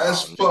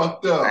 That's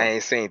fucked up. I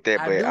ain't seen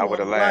that, but I would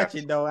have laughed.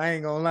 Watch it though. I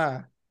ain't gonna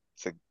lie.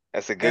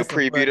 That's a good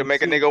preview to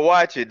make a nigga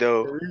watch it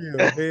though. For real,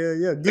 hell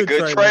yeah,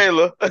 good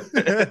trailer.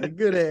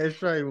 Good ass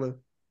trailer.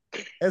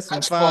 That's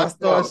some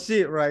 5-star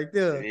shit right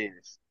there. It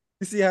is.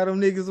 You see how them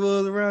niggas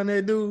was around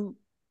that dude?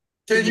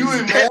 Can you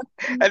imagine?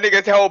 That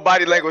nigga's whole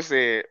body language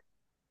said.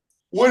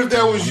 What if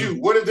that was you?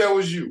 What if that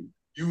was you?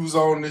 You was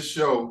on this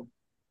show,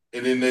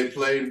 and then they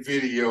played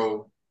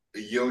video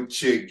of your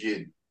chick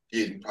getting piped.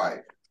 And then you was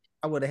like, oh,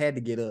 I would have had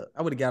to get up.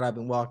 I would have got up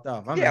and walked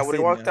off. I'm Yeah, I not would have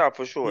sitting walked there. out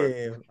for sure.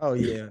 Yeah. Oh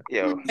yeah.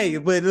 Yeah. Hey,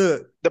 but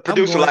look, The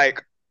producer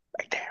like,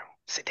 right down,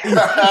 sit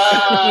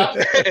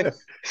down.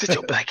 Sit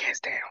your black ass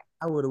down.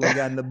 I would have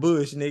got in the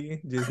bush,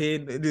 nigga.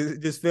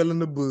 Just fell in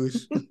the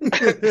bush.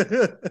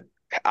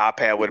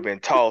 iPad would have been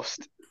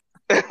tossed.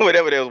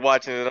 Whatever they was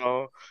watching it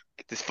on.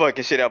 Get this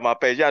fucking shit out my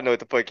page. Y'all know what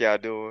the fuck y'all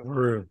doing.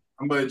 For real.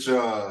 How much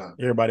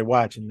Everybody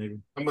watching, nigga.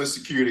 how much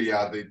security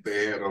y'all think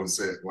they had on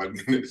set?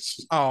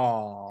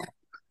 Oh,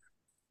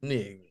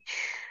 nigga.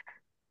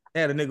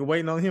 Had a nigga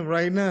waiting on him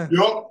right now.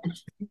 Yup.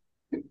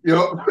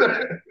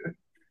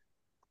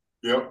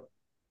 Yep.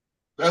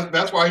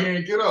 That's why he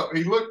didn't get up.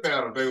 He looked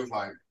at him. They was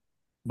like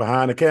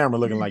Behind the camera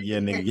looking like, yeah,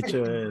 nigga, get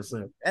your ass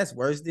up. That's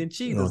worse than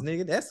Cheetahs,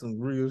 nigga. That's some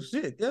real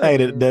shit. Yeah, Hey,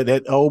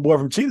 that old boy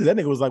from Cheetahs, that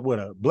nigga was like, what,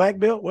 a black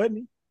belt,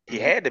 wasn't he? He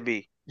had to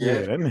be. Yeah,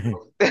 that nigga.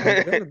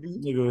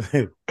 nigga was,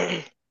 that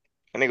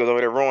nigga was over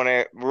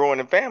there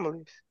ruining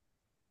families.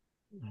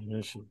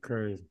 That shit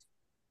crazy.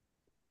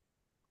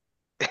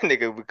 That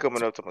nigga be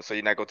coming up to me, so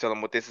you're not gonna tell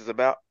him what this is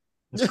about?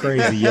 It's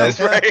crazy, yo. That's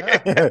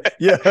right.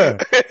 Yeah.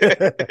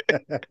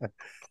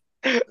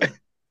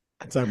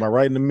 Talking about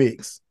right in the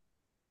mix.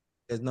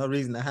 There's no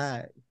reason to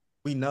hide.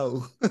 We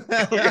know.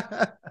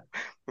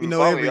 We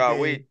know everything.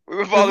 We've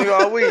been following you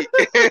all week.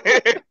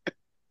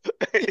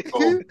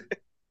 So,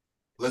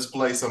 let's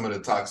play some of the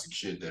toxic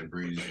shit that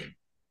Breeze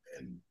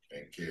and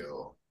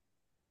Kel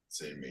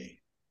send me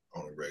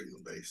on a regular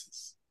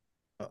basis.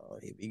 Oh,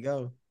 here we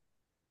go.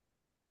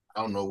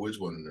 I don't know which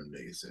one of them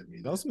niggas sent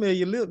me. Don't smell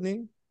your lip,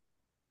 nigga.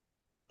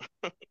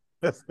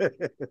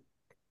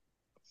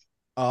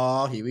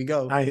 Oh, here we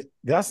go. Did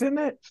I send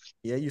that?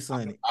 Yeah, you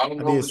signed it. I don't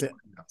know. I I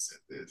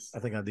sent this. I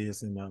think I did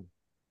send that.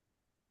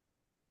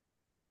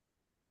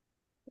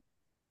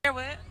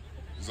 What?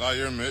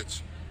 Zaire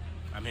Mitch.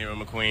 I'm here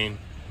with McQueen.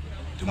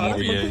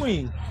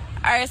 McQueen.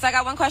 All right, so I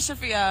got one question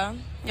for y'all.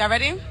 Y'all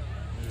ready?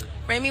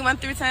 Rate me 1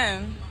 through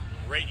 10.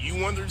 Rate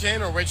you 1 through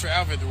 10 or rate your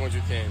outfit through 1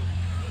 through 10?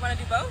 You want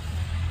to do both?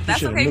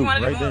 That's okay if you knew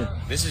want to right do then.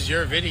 both. This is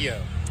your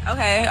video.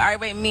 Okay, all right,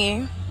 rate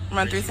me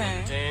 1 through Rate you 1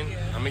 10. through 10.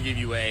 I'm gonna give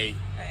you a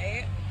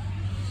 8.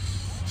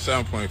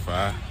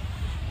 7.5.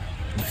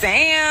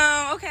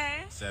 Damn, okay.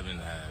 7.5.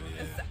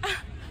 Yeah.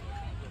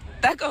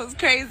 That goes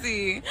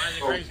crazy. Why is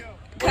it crazy?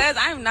 Because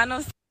I'm not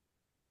no...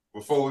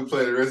 Before we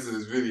play the rest of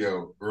this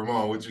video,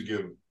 Ramon, what you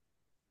give him?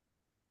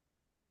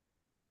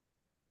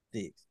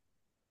 6.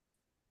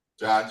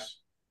 Josh?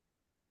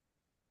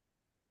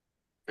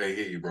 Can't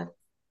hear you, bro.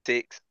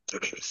 6.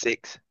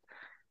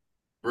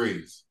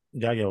 Breeze.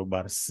 Y'all give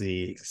about a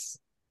 6.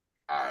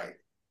 All right.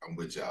 I'm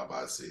with y'all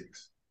by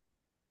 6.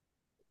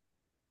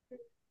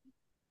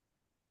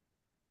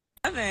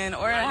 7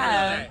 or a How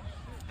half.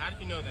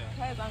 do you know that?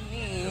 Because I'm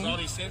Because all mean.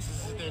 these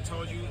sentences there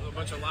told you a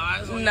bunch of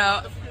lies? On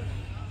No.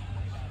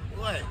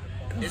 What?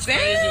 It's Damn.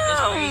 crazy. It's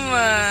crazy.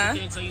 Niggas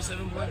can't tell you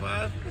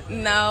 7.5?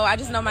 No, I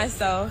just know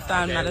myself, so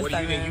I'm Okay, not a what do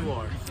you 7. think you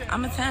are?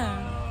 I'm a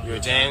 10. You're a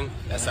 10?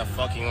 That's a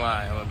fucking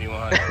lie. I'm gonna be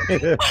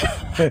 100.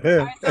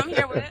 All right, so I'm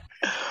here with it.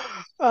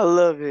 I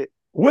love it.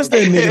 What's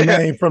that nigga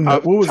name from the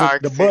I'm what was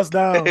it? The toxic. bust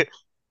down? You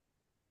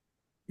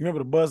remember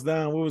the bust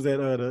down? What was that?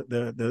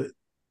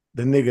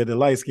 The nigga, the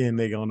light skinned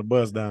nigga on the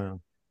bus down.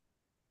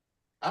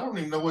 I don't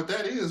even know what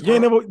that is. You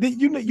ain't bro. never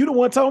you the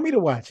one told me to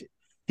watch it.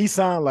 He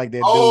sound like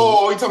that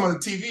Oh, you talking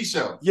about the TV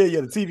show? dude.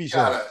 Yeah, the TV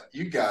show.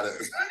 You got it.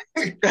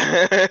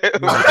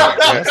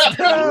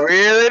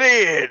 Reel it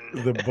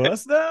in. The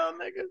bust down,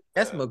 nigga.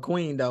 That's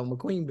McQueen, though.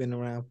 McQueen been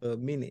around for a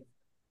minute.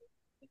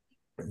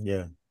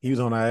 Yeah, he was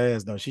on our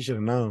ass though. She should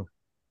have known.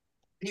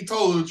 He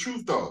told her the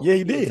truth though. Yeah, he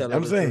He did. tell her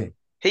I'm the saying truth.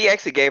 He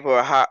actually gave her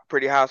a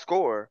pretty high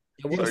score.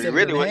 Yeah, So he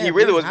 7.5,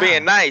 really was high.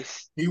 being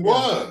nice. He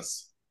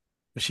was.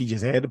 But she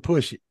just had to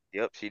push it.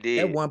 Yep, she That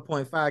did.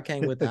 1.5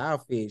 came with the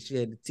outfit. She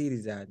had the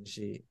titties out and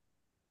shit.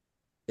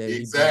 Yeah,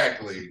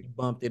 Exactly. He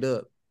bumped it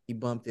up. He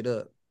bumped it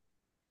up.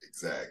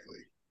 Exactly.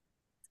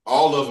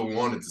 All of them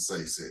wanted to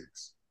say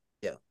 6.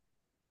 Yeah.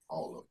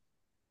 All of them.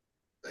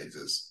 They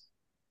just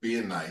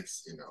being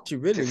nice, you know. She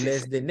really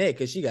less than that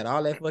because she got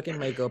all that fucking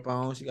makeup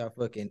on. She got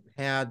fucking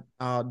hair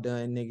all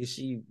done, nigga.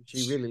 She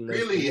really less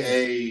Really than that.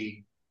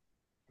 a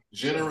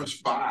generous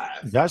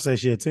 5. Josh said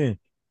she had 10.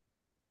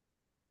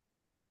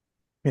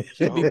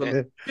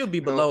 She'll be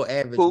below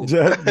average. Who?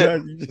 Josh,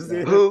 you just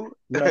said Who?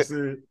 Josh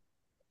said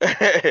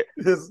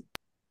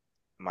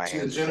My She's a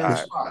hands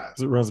generous are 5.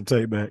 to run some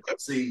tape back.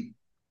 See,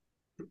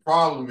 the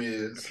problem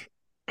is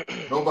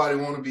nobody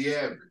want to be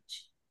average.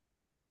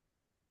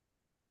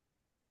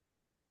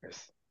 It's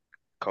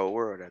a cold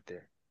world out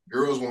there.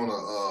 Girls want to,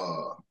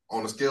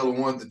 on a scale of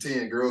 1 to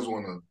 10, girls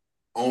want to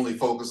only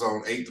focus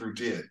on 8 through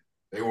 10.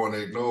 They want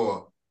to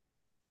ignore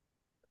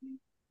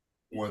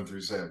 1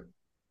 through 7.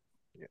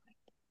 Yeah.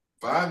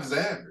 5 is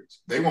average.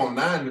 They want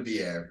 9 to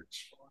be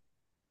average.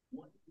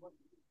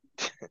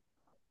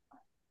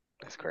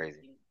 That's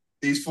crazy.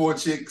 These 4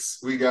 chicks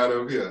we got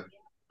over here.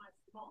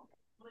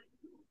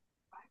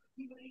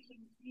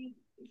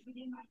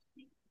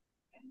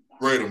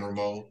 Rate them,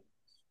 Ramon.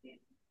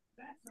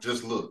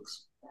 Just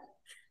looks.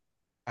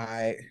 All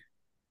right.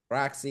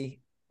 Roxy,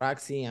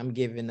 Roxy, I'm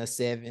giving a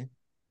 7.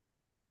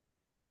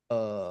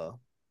 Honey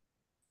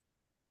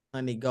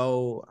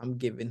Gold, I'm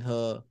giving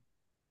her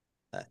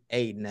a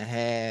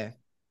 8.5.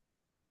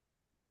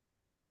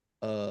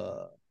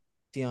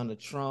 Tiana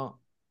Trump,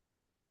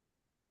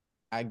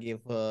 I give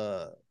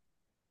her.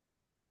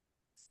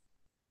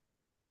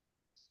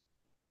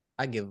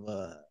 I give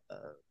her.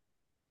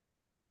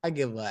 I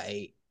give her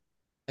 8.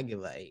 I give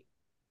her 8.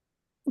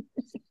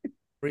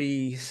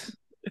 Breeze.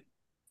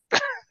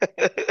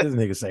 This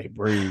nigga say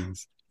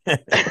Breeze.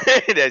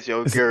 That's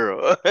your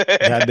girl.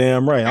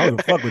 Goddamn right. I don't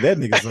give a fuck what that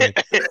nigga say.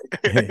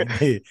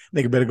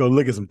 Nigga better go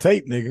look at some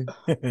tape, nigga.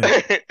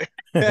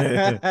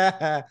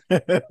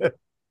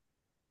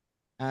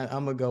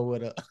 I'm gonna go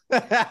with a.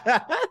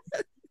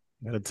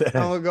 I'm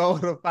gonna go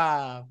with a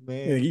 5,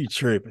 man. Yeah, you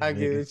tripping? I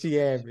give it. She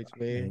average,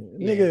 man.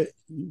 Nigga,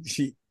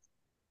 she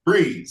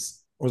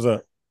Breeze. What's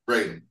up?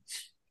 Rating.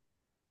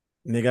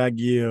 Nigga, I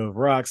give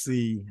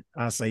Roxy,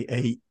 I say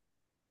 8.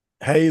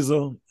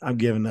 Hazel, I'm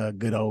giving her a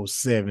good old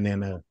 7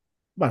 and about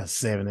a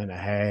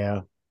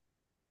 7.5.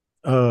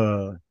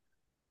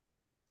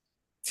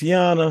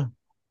 Tiana,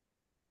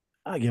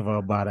 I give her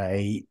about an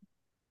 8.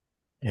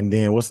 And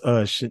then what's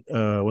her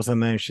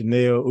name?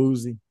 Chanel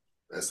Uzi.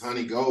 That's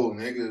Honey Gold,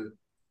 nigga.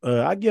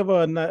 I give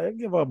her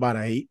about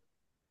an 8.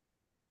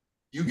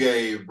 You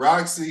gave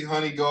Roxy,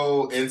 Honey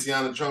Gold, and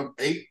Tiana Trump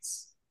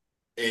 8s,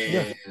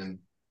 and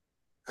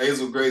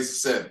Hazel Grace a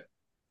 7.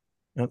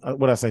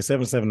 What I say,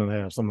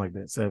 7.5, something like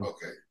that. 7.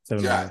 Okay.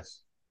 7.5.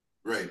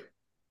 Right.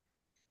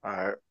 All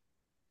right.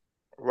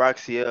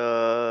 Roxy,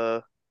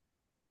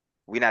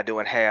 we not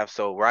doing half,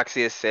 so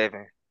Roxy is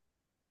 7,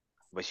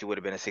 but she would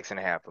have been a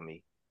 6.5 for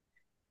me.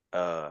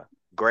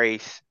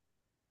 Grace,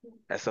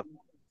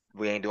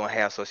 we ain't doing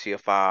half, so she a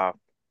 5.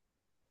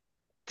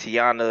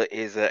 Tiana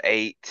is a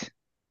 8.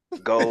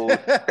 Gold,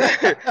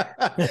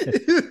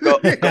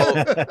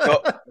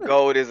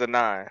 gold is a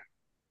 9.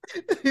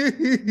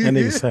 That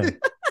nigga say.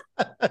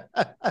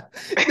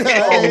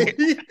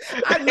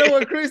 I know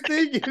what Chris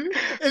thinking, and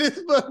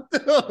it's fucked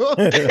up.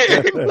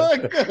 It's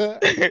fucked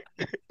up.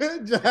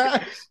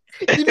 Josh,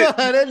 you know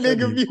how that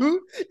nigga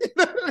view. You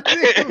know how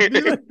that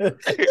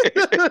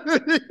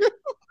nigga view.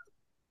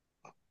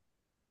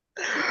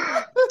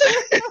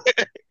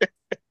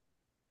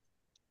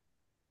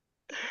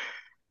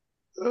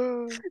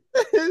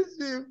 That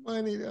shit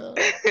funny though.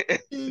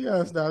 You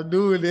gotta stop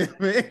doing this,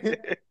 man.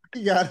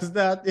 You gotta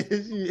stop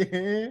this shit,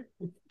 man.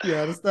 You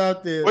gotta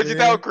stop this. What you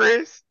thought,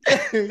 Chris?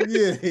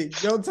 Yeah,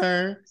 your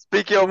turn.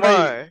 Speak your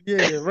mind.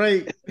 Yeah,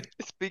 right.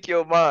 Speak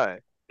your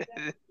mind.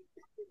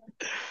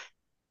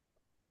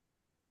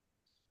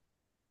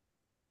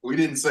 We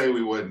didn't say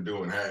we wasn't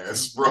doing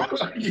halves, bro.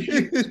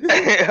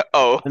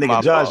 Oh,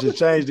 nigga, Josh just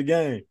changed the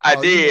game. I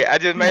did. I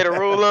just made a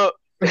rule up.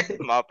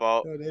 My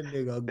fault. Oh, that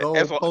nigga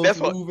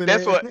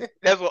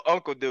that's what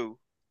Uncle do.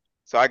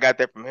 So I got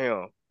that from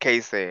him.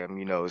 K-Sam,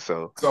 you know.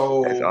 So that's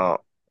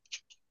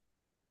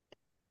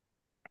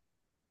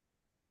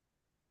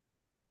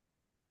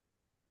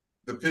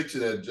the picture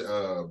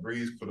that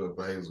Breeze put up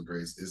for Hazel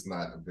Grace is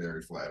not a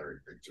very flattering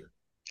picture.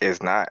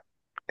 It's not.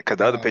 Because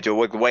the other picture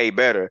looked way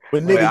better.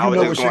 But nigga, you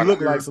know what she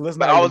looked like, so let's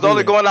not. But I was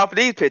only going off of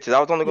these pictures.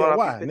 I was only going off.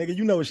 Why, nigga?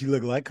 You know what she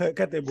looked like. Cut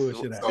that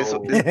bullshit out.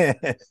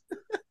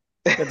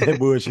 Cut that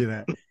bullshit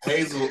out.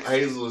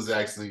 Hazel is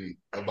actually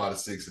about a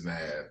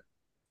 6.5,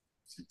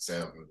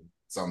 7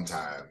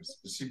 sometimes.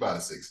 But she about a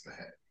 6.5.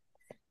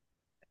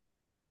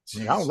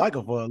 I don't like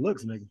her for her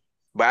looks, nigga.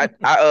 But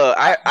we're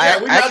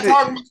not talking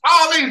about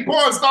all these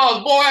porn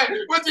stars, boy.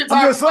 What you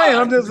talking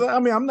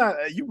about? I'm not.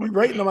 You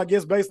rating them, I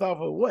guess, based off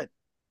of what?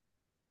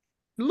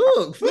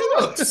 Looks.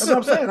 That's what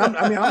I'm saying.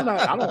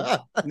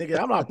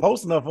 I'm not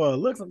posting up for her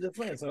looks. I'm just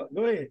saying. So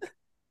go ahead.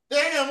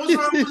 Damn, what's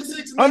wrong with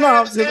 6.5? Oh no,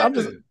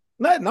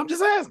 I'm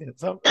just asking.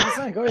 So I'm just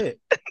saying, go ahead.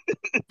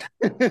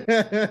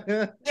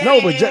 No,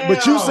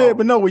 but you said,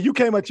 when you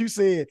came up, you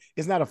said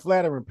it's not a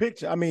flattering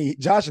picture. I mean,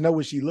 Josh know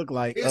what she looked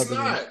like. It's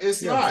not.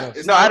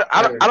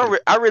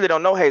 I really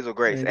don't know Hazel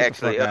Grace,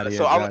 actually.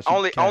 So I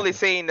only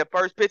seen the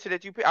first picture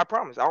that you. I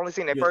promise, I only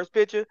seen that first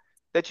picture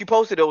that you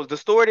posted. It was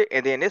distorted,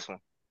 and then this one.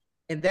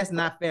 And that's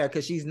not fair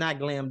because she's not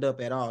glammed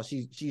up at all.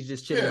 She's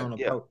just chilling on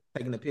the boat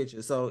taking a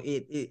picture. So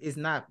it's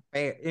not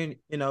fair. And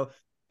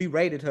we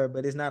rated her,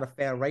 but it's not a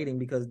fair rating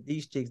because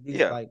these chicks.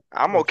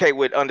 I'm okay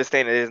with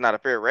understanding it's not a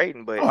fair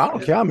rating, but I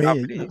don't care. I mean, hey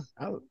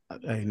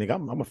nigga,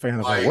 I'm a fan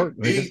of her work.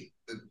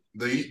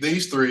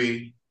 These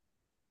three,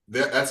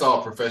 that's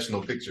all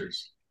professional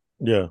pictures.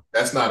 Yeah,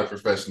 that's not a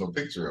professional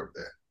picture of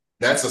that.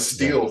 That's a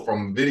steal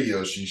from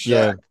video she shot.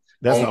 Yeah,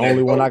 that's the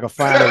only one I can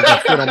find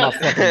that fit on my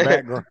fucking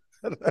background.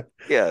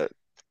 Yeah.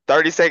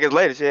 30 seconds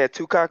later, she had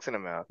 2 cocks in her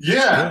mouth.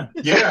 Yeah.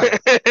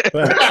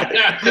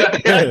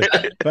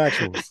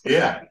 Factuals.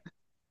 Yeah.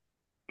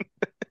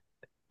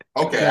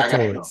 Okay, I got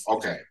it.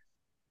 Okay.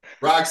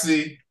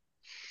 Roxy.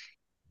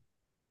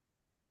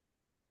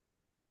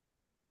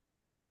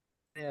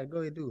 Yeah, go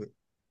ahead, do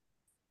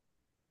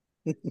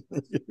it.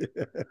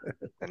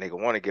 That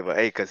nigga want to give her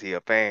A because he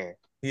a fan.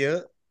 Yeah.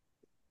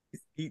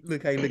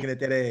 Look how you looking at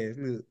that ass.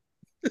 Look.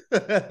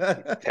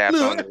 Tap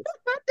on it.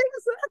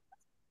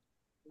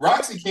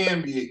 Roxy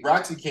can be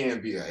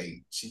an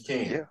 8. She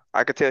can. Yeah,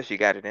 I could tell she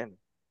got it in.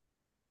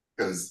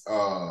 Because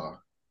right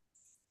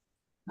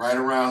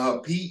around her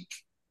peak,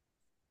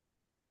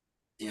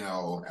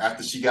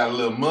 after she got a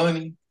little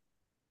money,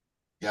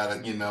 gotta,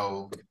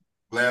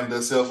 glammed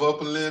herself up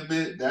a little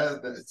bit.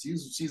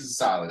 She's a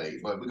solid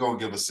 8, but we're gonna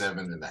give her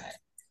 7.5.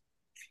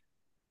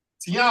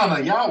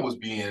 Tiana, y'all was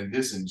being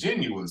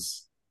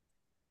disingenuous.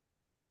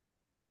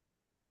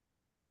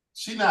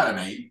 She not an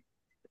 8.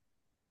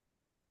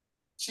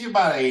 She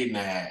about an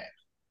 8.5.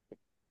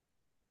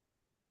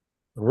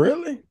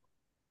 Really?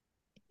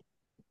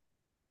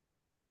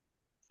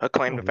 Her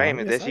claim to fame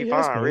is that she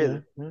fine,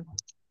 really. Yeah.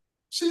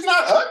 She's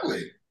not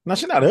ugly. No,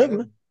 she's not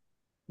ugly.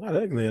 Not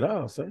ugly at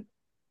all, sir.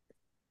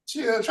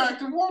 She's an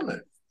attractive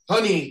woman.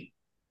 Honey.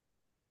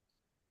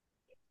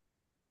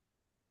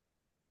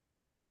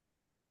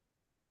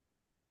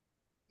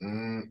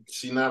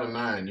 She not a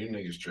 9. You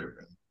niggas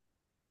tripping.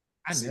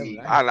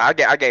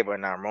 I gave her a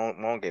 9.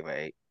 Moan gave her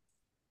 8.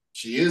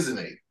 She is an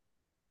 8.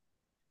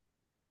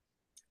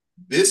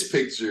 This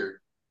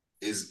picture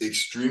is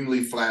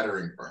extremely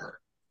flattering for her.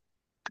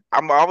 I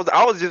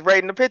was just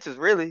rating the pictures,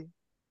 really.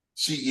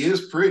 She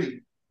is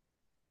pretty,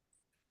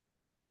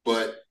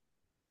 but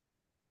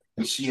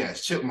she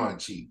has chipmunk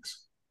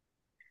cheeks.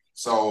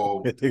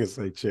 So I think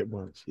say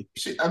chipmunk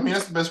cheeks.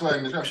 That's the best way I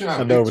can describe. She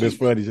not I know, but it's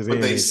funny. Just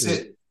but they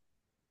sit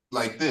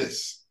like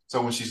this.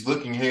 So when she's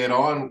looking head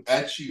on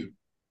at you,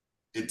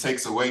 it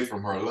takes away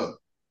from her look.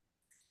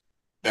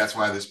 That's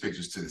why this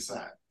picture's to the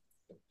side.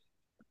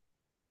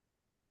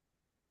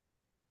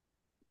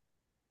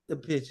 The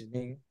picture,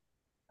 nigga.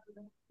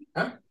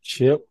 Huh?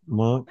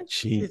 Chipmunk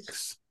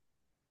cheeks.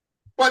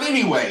 But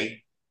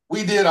anyway,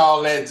 we did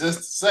all that just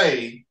to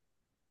say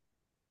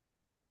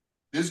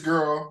this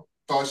girl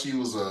thought she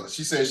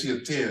said she a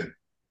 10.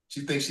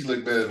 She thinks she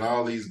looked better than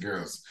all these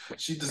girls.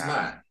 She does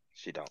not.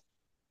 She don't.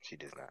 She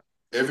does not.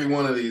 Every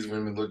one of these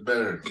women look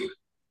better than her.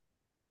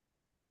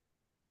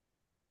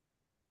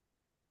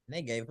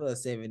 They gave her a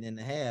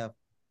 7.5.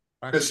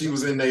 Because she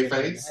was in their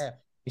face.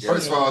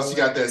 First of all, she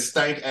got that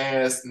stank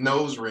ass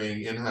nose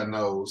ring in her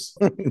nose.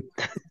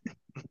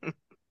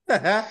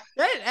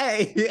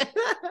 Hey,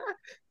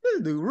 this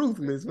dude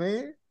ruthless,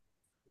 man.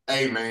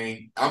 Hey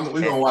man,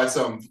 we're gonna watch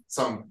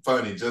something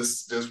funny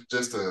just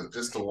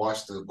to watch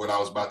what I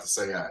was about to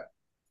say out,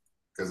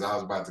 because I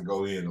was about to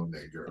go in on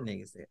that girl. That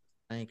nigga said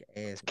stank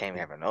ass. Can't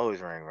have a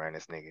nose ring around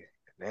this nigga.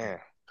 Damn.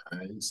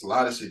 It's a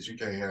lot of shit you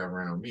can't have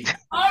around me.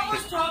 I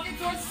was talking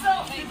to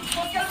myself.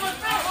 Fuck out of my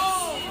face.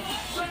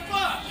 What the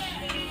fuck?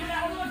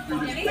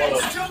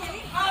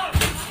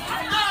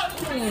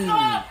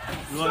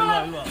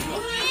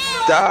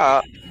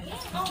 Stop.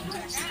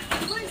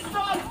 Please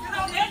stop.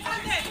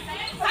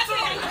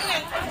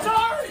 I'm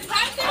sorry.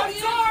 I'm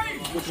sorry.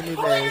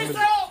 Please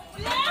help.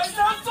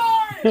 I'm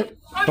sorry.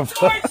 I'm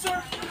sorry,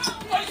 sir.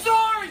 I'm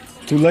sorry.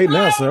 Too late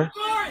now, sir.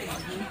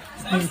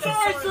 I'm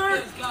sorry,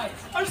 sir.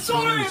 I'm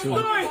sorry. I'm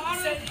sorry.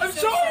 I'm sorry.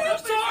 I'm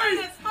sorry.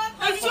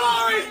 I'm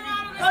sorry.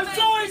 I'm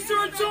sorry, sir.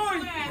 I'm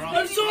sorry.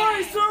 I'm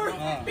sorry, sir.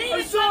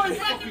 I'm sorry.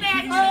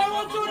 I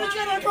won't do it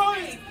again. I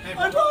promise.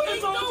 I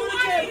promise I won't do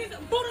it again.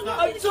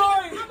 I'm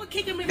sorry. I'm gonna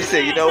kick him in He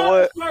said, you know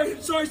what?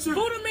 I'm sorry, sir.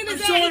 Boot him in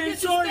his ass. I'm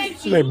sorry.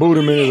 They boot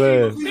him in his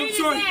ass. I'm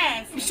sorry.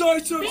 I'm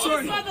sorry, sir. I'm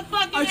sorry.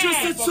 I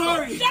just said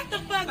sorry. Shut the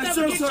fuck up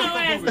and get your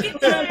ass.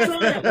 Get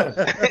your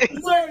ass.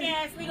 I'm sorry.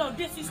 Ass. We gonna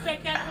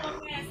disrespect that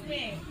little ass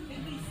man.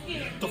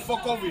 Get the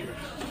fuck over here.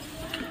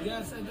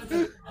 Yes,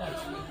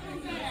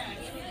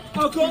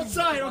 I'll go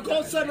outside. I'll go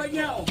outside right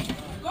now.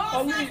 Go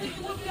outside so you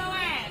whoop your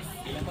ass.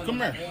 Come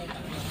here.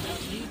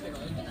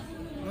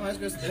 No,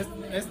 let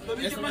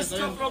me get my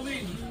stuff, I'll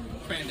leave.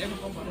 Let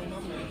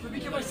me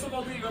get my stuff,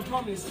 I'll leave, I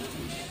promise.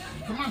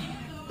 Come on.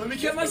 Let me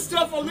get my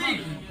stuff, I'll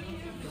leave.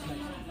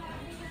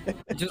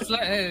 Just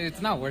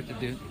it's not worth it,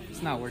 dude.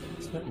 It's not worth it.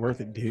 It's not worth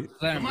it, dude.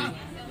 Let him be.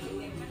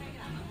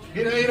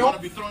 You don't want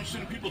to be throwing shit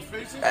in people's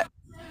faces?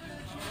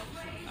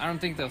 I don't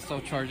think they'll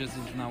still charges.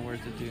 It's not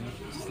worth it, dude.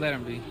 Just let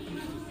him be.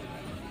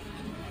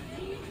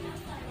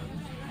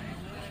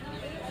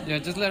 Yeah,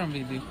 just let him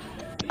be, dude.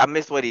 I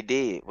missed what he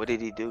did. What did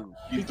he do?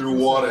 He threw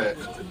water at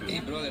her.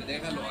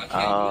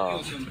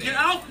 Get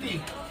off me!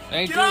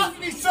 Hey, Get dude. off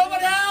me! Someone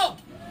help!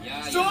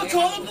 Someone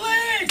call the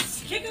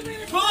police! Kick him in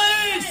his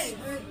police!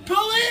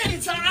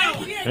 Police!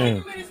 Ow!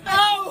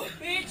 Ow!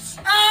 Bitch!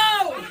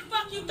 Ow! Why the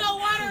fuck you throw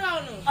water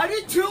on him? I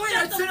didn't do it!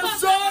 I said I'm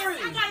sorry!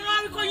 I got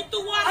alarm because you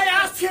threw water. I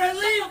asked, can I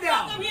leave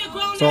now?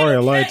 Sorry, I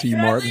lied to you,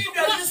 Martin.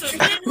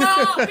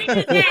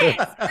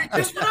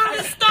 Just put on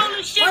the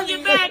stolen shit in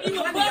your bag. You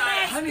a bum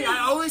ass. Honey, I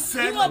always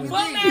said you a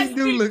bum ass. He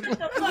do look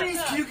like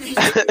You can hit me.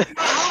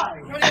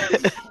 He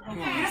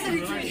doesn't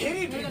need to be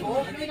hitting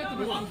people.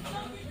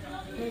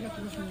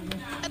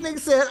 that nigga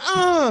said,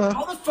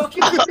 How the fuck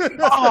you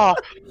Oh,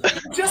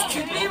 just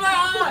kicked me in my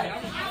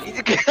eye? he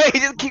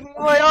just kicked me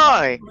in my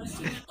eye.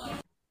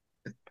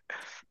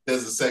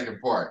 There's a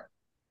second part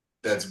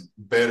that's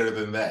better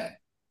than that.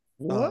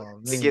 What?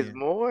 It gets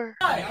more?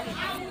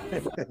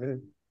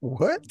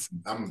 What?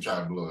 I'm gonna try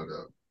to blow it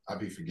up. I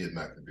be forgetting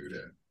not to do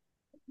that.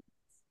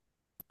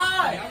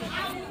 eye.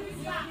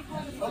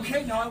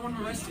 Okay, now I want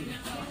to arrest you.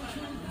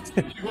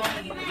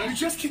 You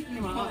just kicked me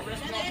in my eye.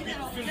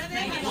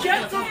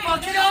 Get the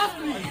fuck off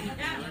me!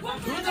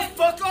 Who the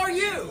fuck are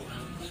you?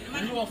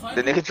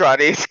 The nigga tried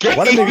to escape.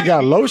 Why the nigga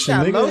got lotion,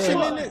 nigga?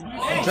 Lotion in it?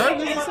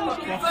 Jerky or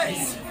something?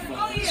 Face.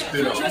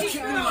 You just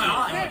kicked me in my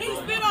eye. He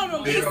spit on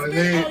him. Spit on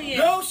him. Oh, yeah.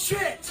 No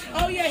shit.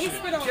 Oh, yeah, he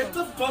spit on him. Get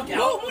the fuck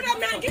Who out. that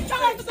man? Get your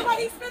ass to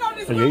somebody. He spit on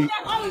this Yeah, man.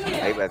 Oh, yeah.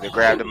 They about to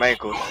grab the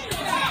ankles.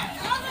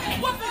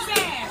 Whoop his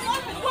ass.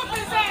 Whoop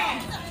his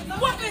ass.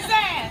 Whoop his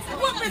ass.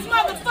 Whoop his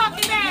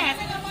motherfucking ass.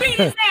 Beat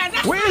his ass.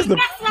 That's Where's right. the-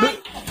 That's right.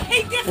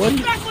 He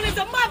disrespectful as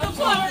a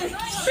motherfucker.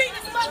 Beat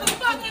his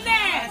motherfucking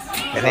ass.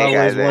 And they got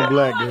Always one that.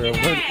 black girl. You're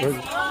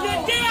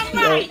damn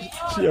right.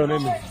 She on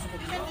in there.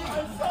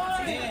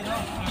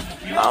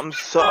 I'm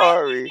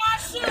sorry.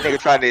 That nigga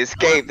tried to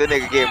escape. The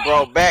nigga getting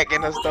brought back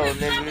in the store,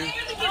 nigga.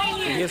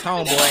 His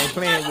homeboy ain't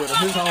playing with him.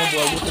 His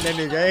homeboy whooping that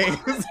nigga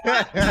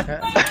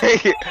ass.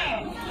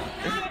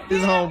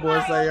 His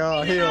homeboy say,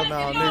 oh, hell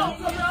no, nigga.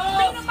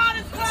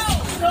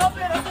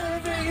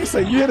 You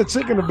say you hit a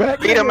chick in the back?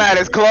 Beat him out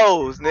his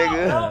clothes,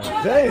 nigga.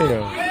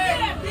 Damn.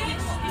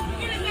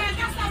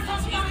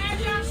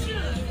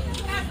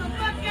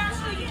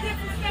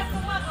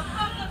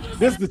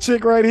 This the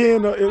chick right here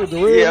in the red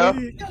Yep.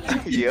 wig?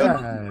 Yep.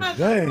 God,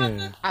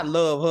 damn. I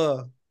love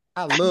her.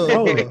 I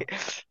love her.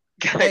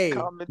 Hey, She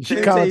let me tell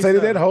you commentated that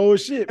something. whole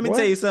shit. Let me boy.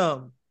 tell you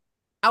something.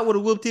 I would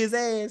have whooped his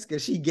ass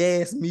because she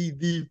gassed me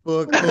the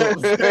fuck up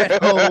that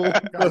whole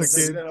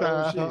fucking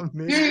time.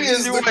 He is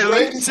She the wouldn't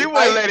greatest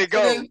let it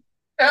go. hype man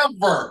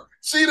ever.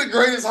 She the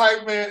greatest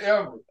hype man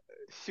ever.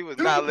 She was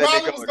Dude not letting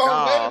probably it was go.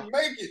 gonna let Nah. him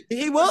make it.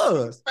 He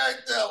was. Back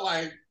there,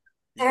 like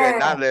You better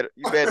not let it.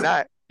 You better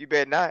not. You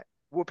better not.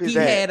 Whoop his He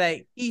ass.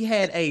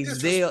 had a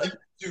Zell.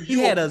 He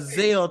had a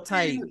Zell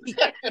type.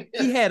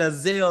 He had a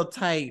Zell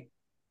type.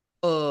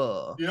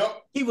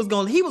 Yep. He was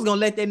gonna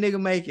let that nigga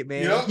make it,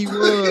 man. Yep. He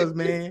was,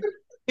 man.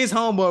 His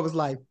homeboy was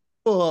like,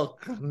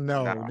 fuck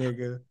no, Nah.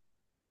 nigga.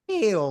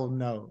 Hell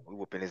no. We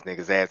whooping this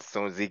nigga's ass as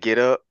soon as he get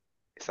up.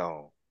 It's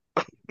on.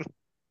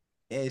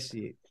 That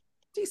shit.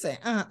 She said,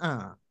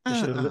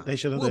 They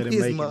should have Whoop let him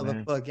his make it,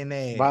 man.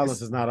 motherfucking ass.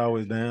 Violence is not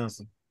always the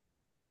answer.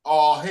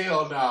 Oh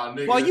hell nah,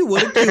 nigga. Boy, you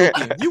would have killed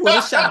him. You would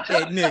have shot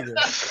that nigga.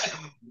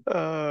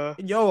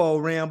 Your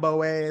old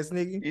Rambo ass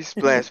nigga. You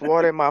splashed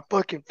water in my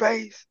fucking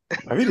face.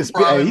 I mean,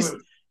 spit, hey,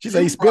 she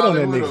said he spit on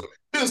that nigga.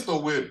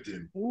 Pistol whipped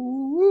him.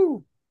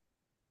 Ooh.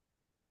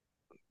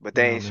 But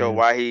they ain't show man.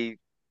 why he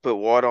put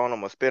water on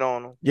him or spit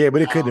on him. Yeah,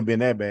 but it couldn't have been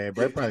that bad,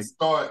 bro.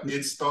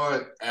 It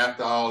started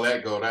after all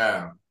that go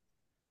down.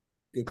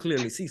 You could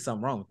clearly see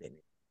something wrong with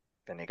it.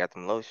 Then they got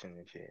them lotion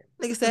and shit.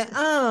 Nigga said,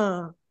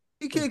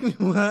 you kicked me.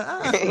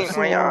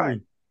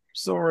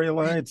 Sorry, I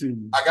lied to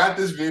you. I got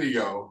this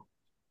video,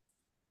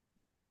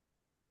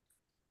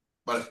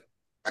 but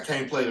I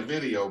can't play the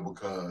video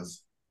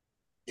because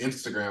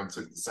Instagram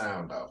took the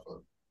sound off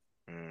of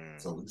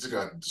it. So we just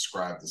got to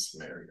describe the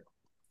scenario.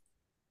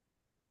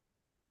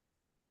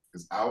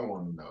 Because I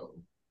want to know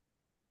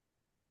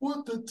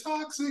what the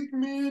toxic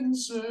men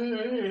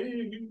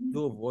say.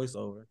 Do a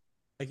voiceover.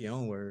 Make your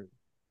own word.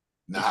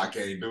 Nah, I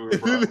can't do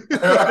it, bro.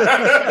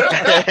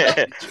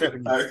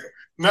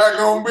 Not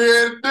gonna be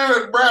able to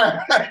do it, bro.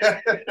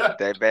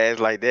 That bad's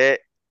like that.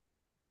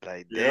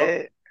 Like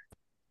that.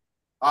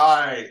 All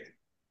right.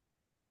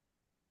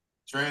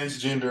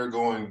 Transgender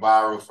going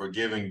viral for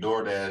giving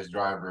DoorDash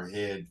driver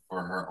head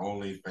for her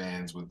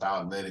OnlyFans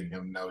without letting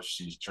him know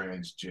she's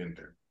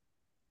transgender.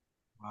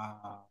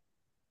 Wow.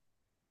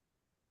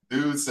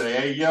 Dude say,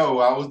 hey, yo,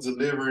 I was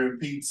delivering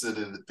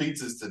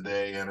pizzas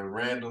today and a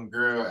random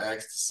girl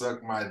asked to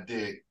suck my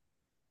dick.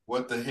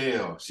 What the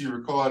hell? She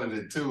recorded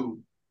it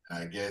too.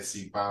 I guess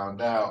he found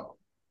out.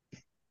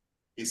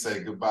 He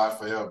said goodbye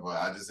forever.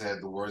 I just had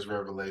the worst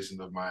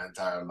revelation of my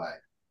entire life.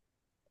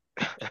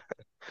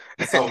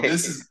 So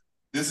this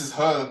is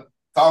her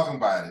talking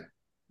about it,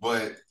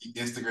 but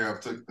Instagram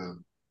took the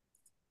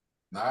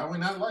we're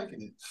not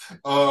liking it.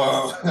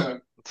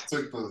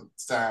 Took the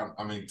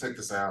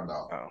sound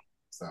off. Oh.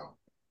 So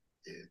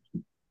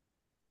yeah.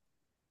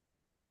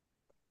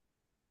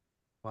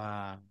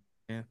 Wow.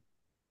 Yeah.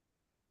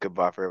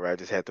 Goodbye forever. I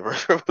just had the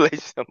worst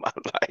revelation of my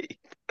life.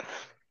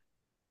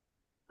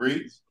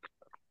 Breathe.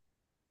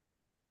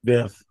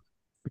 Death.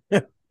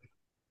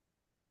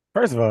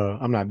 First of all,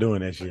 I'm not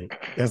doing that shit.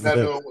 That's Not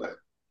the doing what?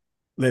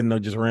 letting no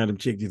just random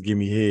chick just give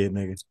me head,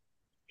 nigga.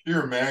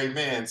 You're a married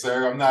man,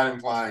 sir. I'm not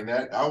implying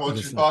that. I want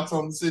your thoughts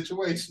on the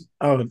situation.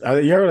 Oh,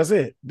 you heard what I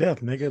said?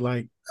 Death, nigga.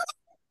 Like,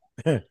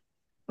 all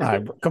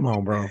right, come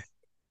on, bro.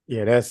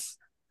 Yeah, that's,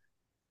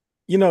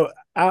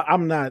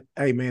 I'm not,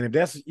 hey, man, if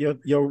that's your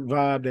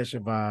vibe, that's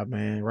your vibe,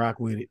 man. Rock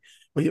with it.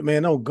 But,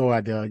 man, don't go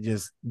out there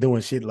just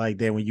doing shit like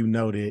that when you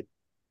know that,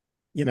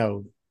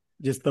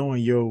 just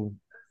throwing your,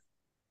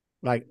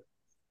 like,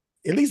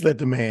 at least let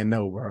the man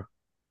know, bro.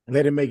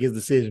 Let him make his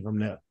decision from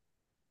there.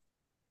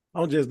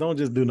 Don't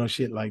just do no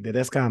shit like that.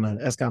 That's kind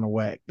of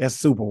whack. That's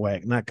super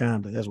whack. Not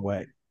kinda. That's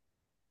whack.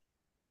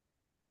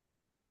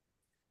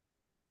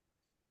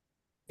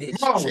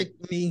 Bitch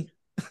tricked me.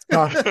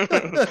 That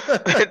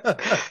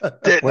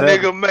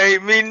nigga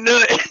made me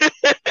nut.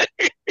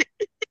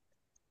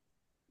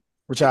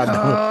 What y'all doing?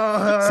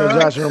 So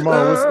Josh and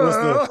Ramon,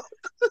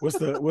 what's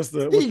the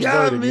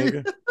verdict,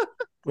 nigga?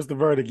 What's the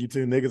verdict, you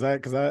two niggas?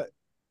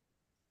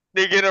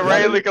 Nigga in the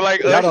rain looking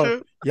like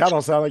Usher. Y'all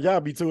don't sound like y'all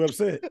be too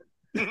upset.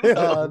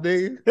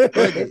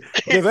 Nigga.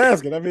 Just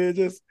asking. I mean,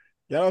 just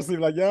y'all don't seem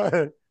like y'all.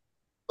 Fuck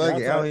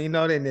it. I don't even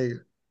know that nigga.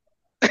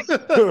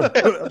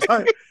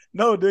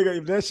 No, nigga,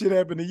 if that shit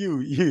happened to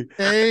you, it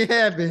ain't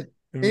happen.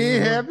 It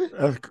ain't happen.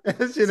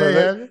 That shit ain't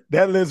happen.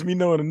 That lets me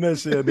know in a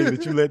nutshell, nigga,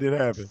 that you let it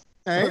happen.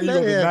 I ain't you let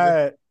gonna it deny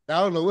happen. it. I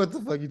don't know what the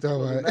fuck you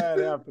talking about. Deny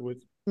it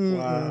afterwards.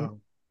 Wow.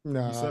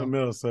 No. You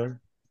something else, sir.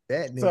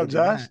 That nigga. What's up,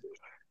 Josh?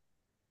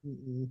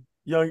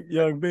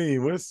 Young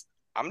Bean,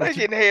 I'm not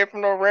getting head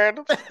from no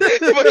random. Fuck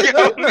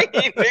y'all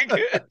mean,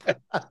 nigga.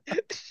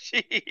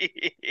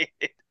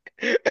 Shit.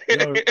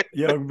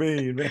 Young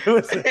Bean, man.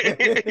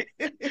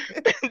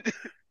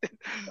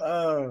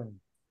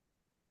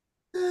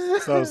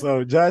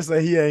 So Josh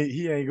say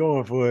he ain't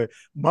going for it.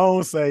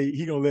 Moan say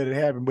he gonna let it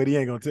happen, but he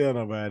ain't gonna tell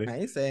nobody. I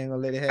ain't saying gonna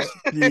let it happen.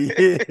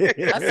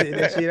 Yeah. I said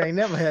that shit ain't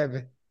never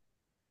happened.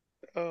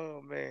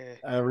 Oh man.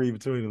 I read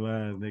between the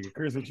lines, nigga.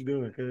 Chris, what you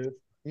doing, cuz?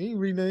 You ain't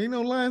reading, ain't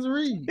no lines to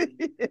read.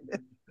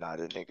 Nah,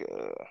 this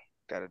nigga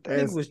got it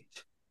done.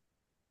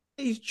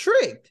 He's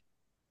tricked.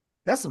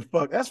 That's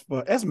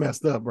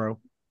messed up, bro.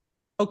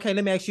 Okay,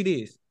 let me ask you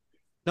this.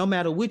 No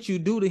matter what you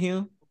do to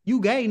him, you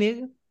gay,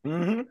 nigga.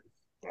 Mm-hmm.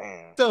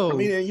 Damn. So I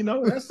mean, you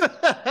know, that's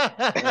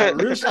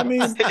rich. I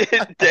mean,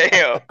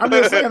 damn. I'm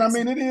just saying. I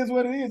mean, it is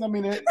what it is. I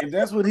mean, if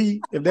that's what it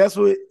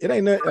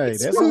ain't nothing. Hey,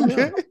 that's on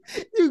him.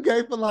 You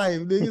gay for life,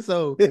 nigga.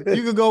 So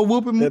you can go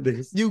whoop him.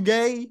 You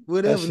gay,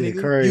 whatever,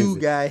 nigga. Crazy. You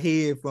got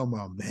head from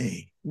a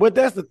man. But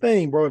that's the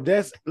thing, bro. If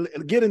that's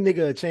get a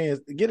nigga a chance,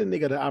 get a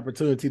nigga the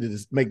opportunity to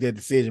just make that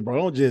decision, bro.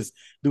 Don't just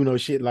do no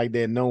shit like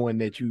that, knowing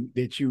that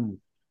you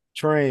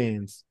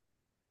trans.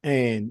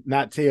 And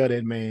not tell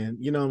that man,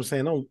 you know what I'm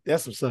saying? Don't,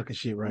 that's some sucker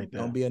shit right there.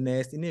 Don't be a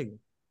nasty nigga.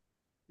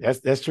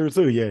 That's true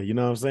too. Yeah, you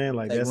know what I'm saying?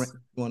 Like that's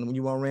when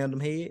you want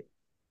random head,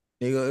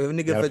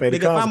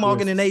 if I'm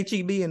walking in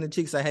HEB and the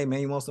chick say, "Hey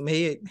man, you want some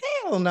head?"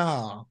 Hell no.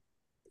 Nah.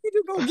 You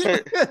just gonna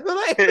get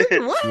like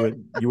what?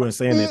 You weren't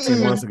saying that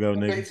 2 months ago,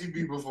 nigga.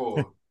 HEB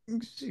before.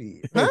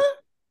 Shit, huh?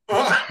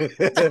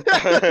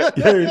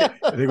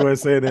 They weren't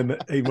saying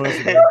that 8 months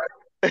ago.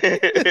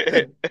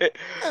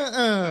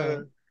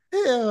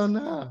 Hell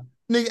no.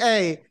 Nigga,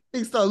 hey,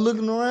 nigga start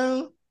looking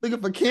around,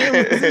 looking for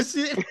cameras and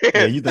shit.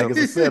 Yeah, you think it's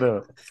a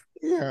setup.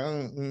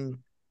 Yeah.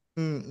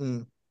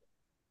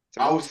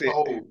 I was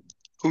told.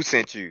 Who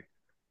sent you?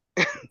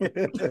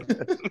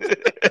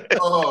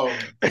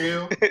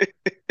 Phil.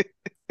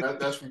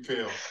 That's from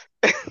Phil.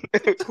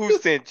 Who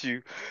sent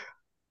you?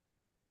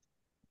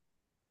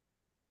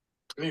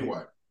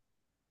 Anyway,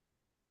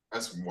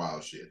 that's some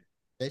wild shit.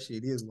 That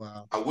shit is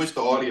wild. I wish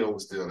the audio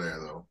was still there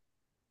though.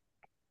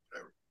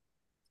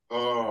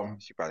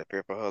 She probably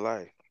feared for her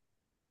life.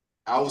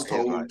 I was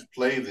told to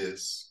play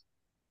this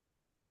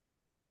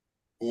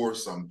for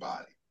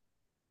somebody.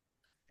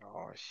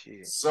 Oh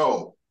shit.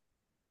 So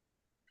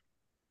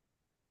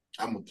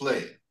I'm gonna play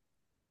it.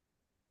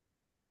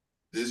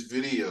 This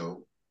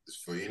video is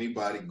for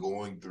anybody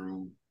going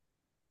through,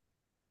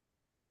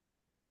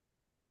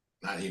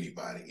 not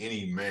anybody,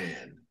 any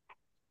man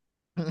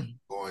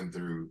going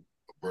through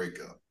a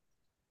breakup.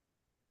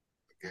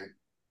 Okay?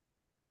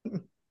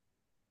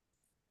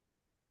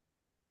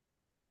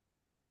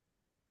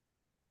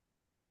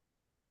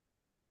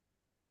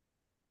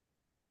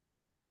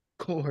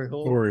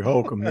 Corey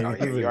Holcomb,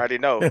 nigga. Oh, yeah, you already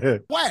know.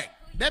 Whack.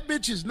 That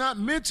bitch is not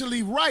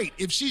mentally right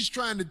if she's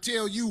trying to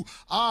tell you,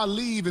 I'll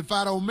leave if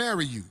I don't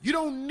marry you. You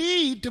don't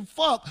need to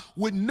fuck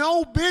with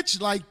no bitch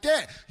like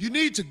that. You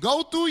need to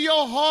go through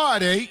your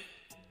heartache,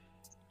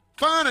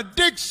 find a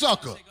dick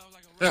sucker.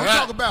 I'm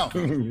talking about,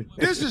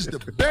 this is the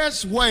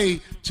best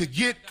way to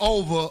get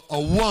over a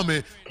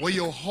woman where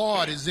your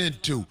heart is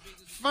into.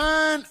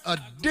 Find a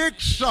dick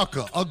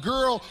sucker, a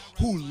girl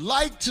who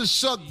likes to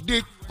suck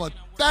dick for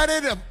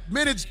 30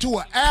 minutes to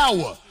an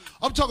hour.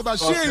 I'm talking about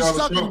she ain't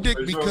sucking dick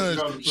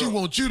because she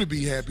wants you to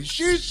be happy.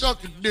 She's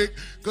sucking dick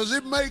because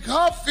it make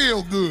her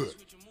feel good.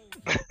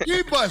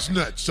 You bust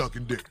nuts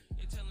sucking dick.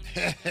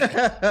 You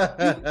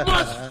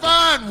must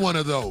find one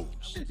of those.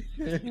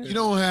 You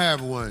don't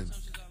have one.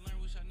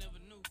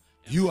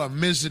 You are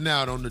missing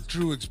out on the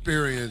true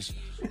experience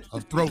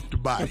of throat to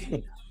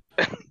body.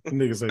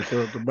 Niggas say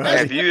throat to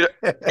body.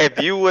 If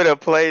you would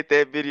have played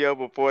that video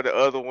before the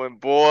other one,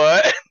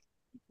 boy.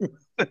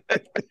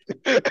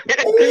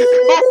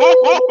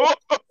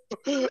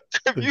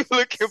 If you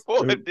looking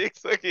for a dick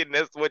sucking,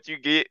 that's what you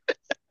get.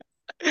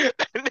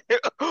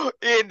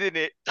 Ending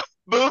it.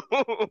 Boom.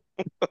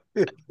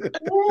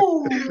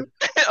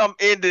 I'm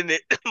ending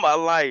it. My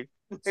life.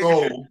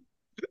 So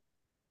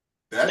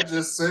that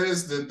just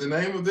says that the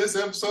name of this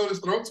episode is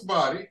Throat to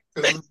Body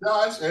because it's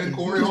Josh and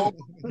Corey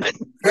Holcomb.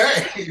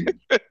 Hey.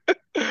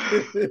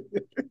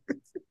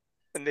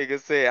 A nigga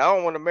said, I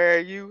don't want to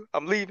marry you.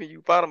 I'm leaving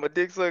you. Bottom a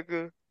dick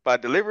sucker by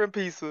delivering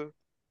pizza.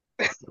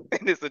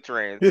 and it's a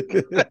trans.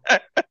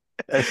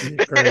 That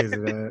shit crazy,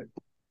 man.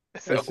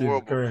 It's That shit is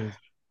horrible. crazy.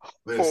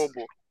 Listen,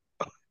 Horrible.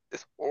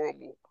 It's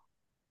horrible.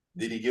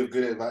 did he give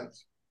good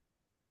advice?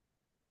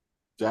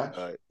 Josh?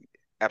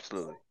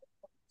 Absolutely.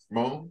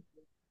 Ramon?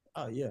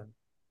 Oh yeah.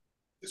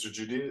 That's what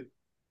you did?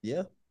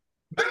 Yeah.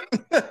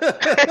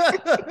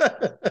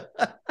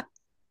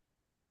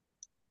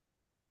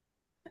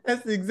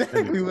 That's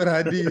exactly what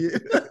I did.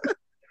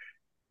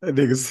 That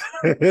nigga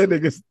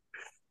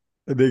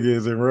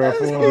is in rare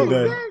form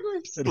today.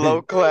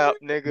 Slow clap,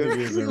 nigga. Nigga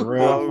is in rare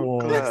Slow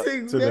form clap. That's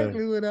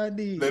exactly what I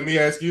did. Let me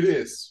ask you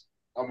this.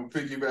 I'm going to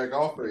piggyback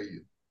off of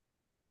you.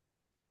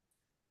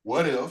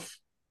 What if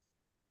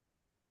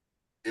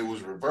it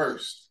was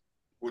reversed?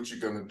 What you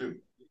going to do?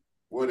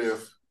 What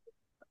if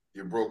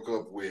you broke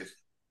up with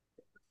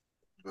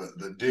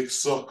the dick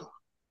sucker?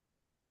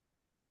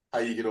 How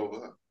you get over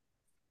her?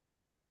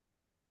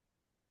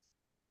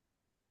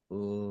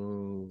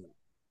 Ooh.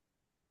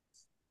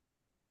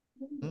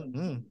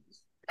 That's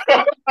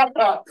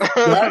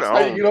how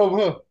you get over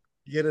her.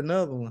 Get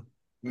another one.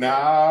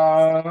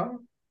 Nah.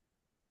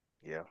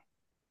 Yeah.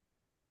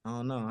 I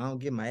don't know. I don't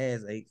get my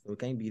ass ate, so it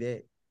can't be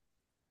that.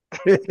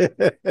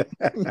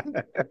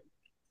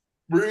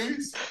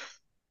 Breeze?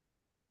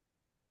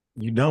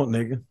 You don't,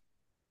 nigga.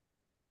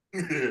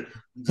 You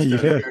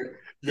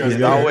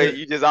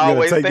just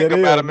always take think that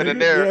about L, them in the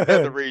nigga.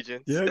 nether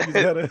regions. Yeah,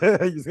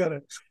 you just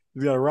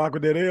gotta rock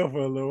with that L for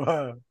a little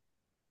while.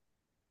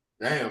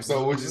 Damn.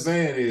 So what you're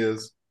saying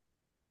is,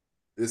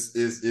 this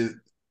is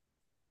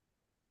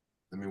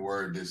let me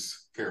word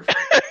this carefully.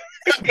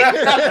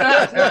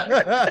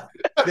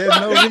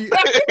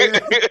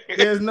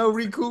 There's no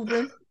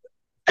recouping.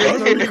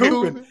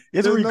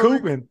 It's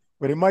recouping,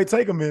 but it might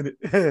take a minute.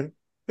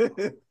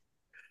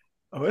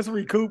 Oh, it's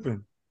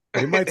recouping.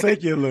 But it might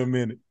take you a little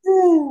minute.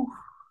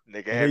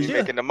 Nigga, have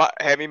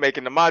me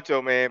making the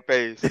Macho Man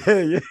face.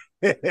 Yeah.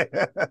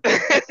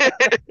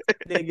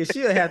 Nigga,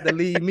 she'll have to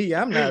leave me.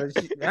 I'm not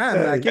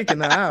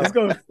kicking her out.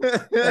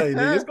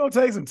 It's gonna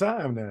take some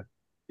time now.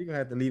 She's gonna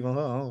have to leave on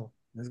her own.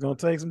 It's gonna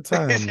take some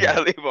time. She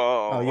gotta leave her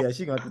own. Oh yeah,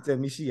 she gonna have to tell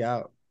me she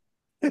out.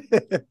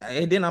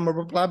 And then I'm gonna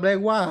reply back,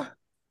 why?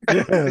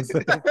 Yes.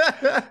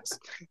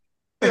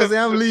 Because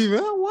I'm leaving.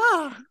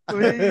 Why?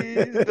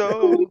 Please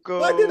don't go.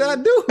 What did I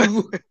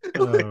do?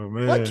 Oh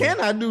man. What can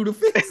I do to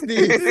fix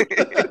this?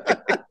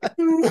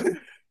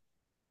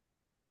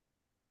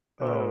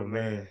 Oh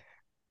man.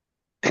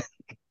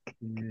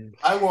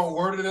 I won't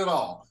word it at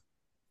all.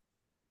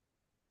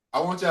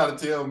 I want y'all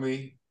to tell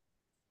me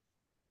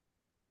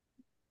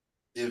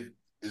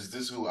is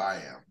this who I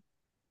am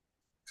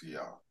to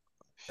y'all?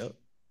 Yep.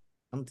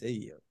 I'm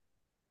telling you.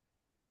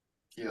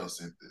 Kiel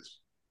sent this.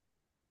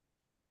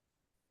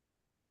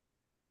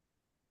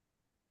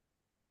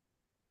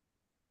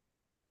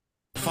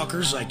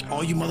 Fuckers, like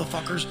all you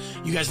motherfuckers,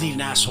 you guys need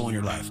an asshole in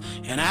your life.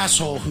 An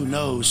asshole who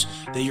knows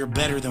that you're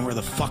better than where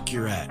the fuck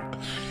you're at.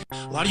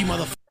 A lot of you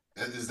motherfuckers.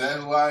 Is that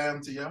who I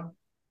am to y'all?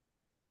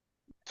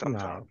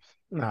 Sometimes.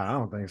 No, I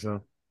don't think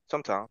so.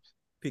 Sometimes.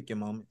 Pick your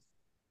moment.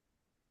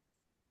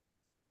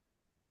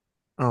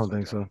 I don't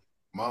think so.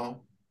 Mom?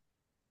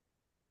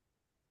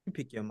 You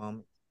pick your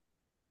moment.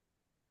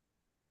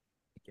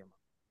 Pick your moment.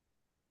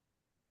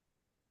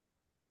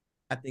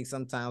 I think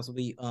sometimes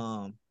we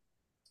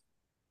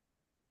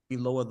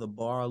lower the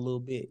bar a little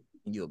bit,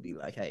 and you'll be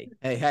like, hey.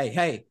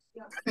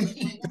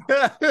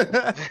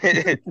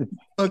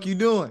 Fuck you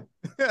doing?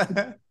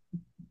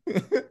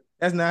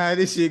 That's not how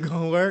this shit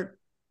gonna work.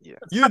 Yeah.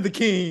 You're the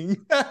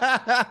king.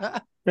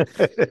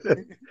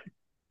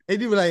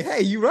 And you be like,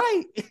 hey, you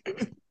right.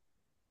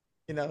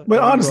 You know. But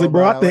honestly,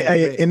 bro, I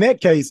think in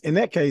that case,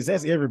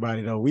 that's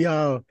everybody though. We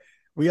all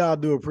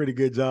do a pretty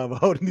good job of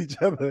holding each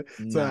other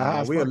to a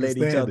high we'll let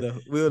each other.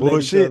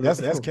 Bullshit.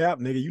 That's cap,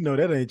 nigga. You know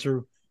that ain't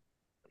true.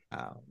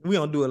 We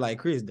don't do it like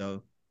Chris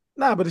though.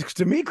 Nah, but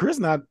to me, Chris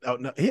he not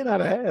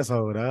an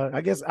asshole, dog.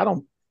 I guess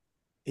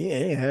he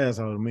ain't an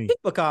asshole to me.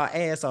 People call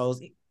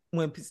assholes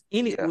when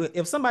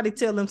if somebody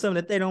tell them something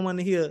that they don't want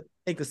to hear,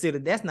 they consider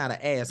that's not an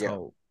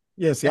asshole.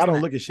 Yeah, see, I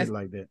don't look at shit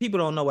like that. People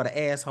don't know what an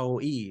asshole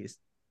is.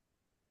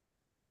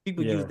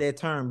 People use that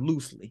term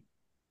loosely.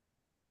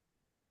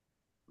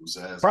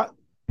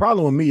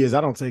 Problem with me is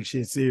I don't take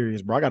shit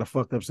serious, bro. I got a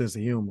fucked up sense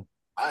of humor.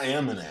 I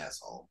am an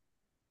asshole.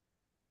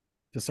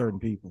 To certain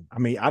people. I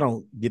mean, I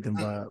don't get them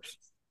vibes.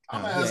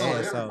 I'm an asshole to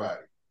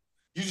everybody.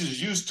 You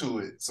just used to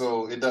it,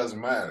 so it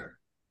doesn't matter.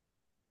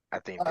 I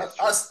think that's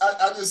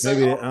I just say,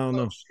 maybe I don't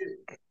know.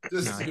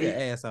 Just he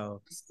an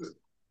asshole.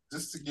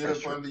 Just to get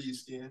up under your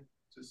skin.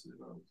 Just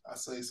I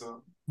say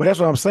something. But that's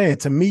what I'm saying.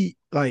 To me,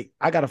 like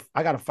I got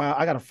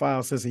a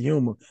foul sense of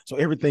humor, so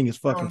everything is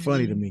fucking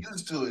funny to me.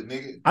 Used to it,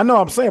 nigga. I know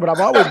I'm saying, but I've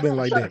always been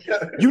like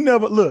that. You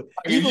never look.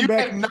 If you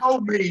didn't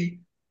know me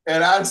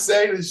and I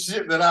say the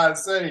shit that I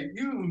say,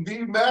 you would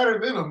be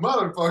madder than a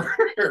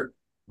motherfucker.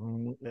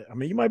 I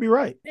mean, you might be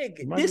right.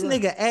 Nigga, this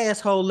nigga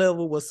asshole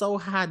level was so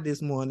high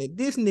this morning.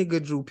 This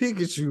nigga drew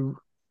Pikachu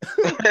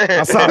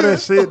I saw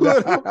that shit.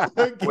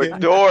 With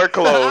door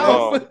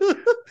closed on.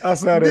 I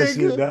saw that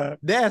shit, dog.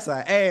 That's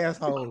an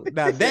asshole.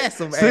 Now that's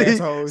some see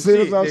asshole see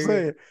shit. what I'm nigga.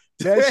 saying?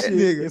 That shit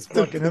nigga. is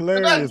fucking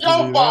hilarious. That's your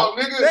to me, fault,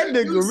 right? nigga. That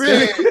nigga you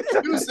really.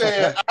 you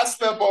said I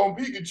slept on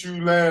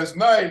Pikachu last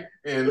night,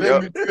 and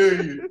let me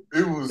tell you,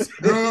 it was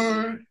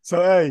good.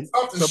 So hey,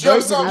 Some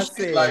I shit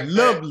said like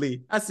lovely.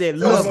 That. I said It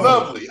lovely. was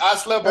lovely. I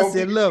slept on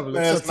said Pikachu lovely.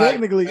 last So night,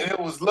 technically- and it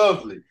was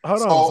lovely.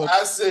 Hold on, So so-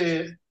 I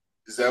said,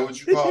 "Is that what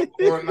you call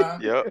Laura now?"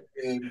 Yep.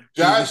 And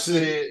Josh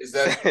said, "Is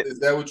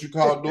that what you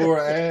call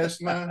Laura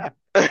ass now?"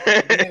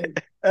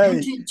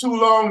 Hey, you took too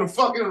long to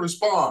fucking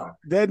respond.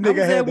 that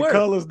nigga had the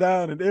colors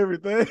down and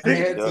everything.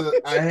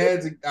 I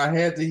had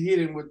to hit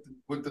him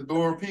with the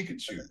Dora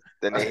Pikachu.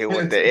 Then they hit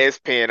with the S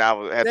Pen. I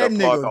had to That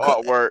applaud nigga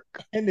the artwork.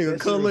 That nigga That shit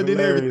colored was and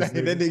hilarious,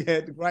 everything. That nigga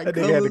had the right That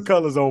colors. nigga had the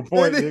colors on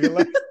point, That nigga.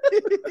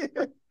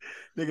 Like,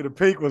 nigga, the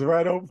pink was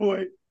right on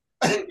point.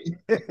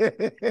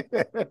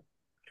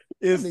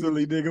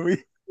 Instantly,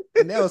 nigga.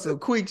 And that was some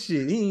quick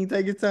shit. He ain't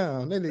take his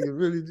time. That nigga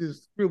really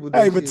just scribbled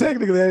that Hey, but shit.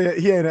 technically,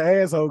 he ain't an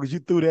asshole because you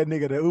threw that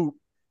nigga the oop.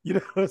 You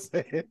know what I'm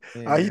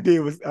saying? All he did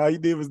was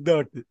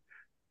dunked it.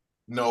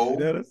 No,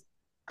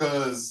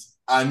 because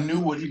I knew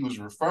what he was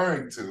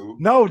referring to.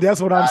 No, that's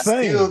what I'm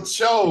saying. I still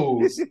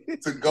chose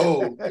to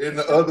go in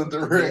the other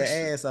direction.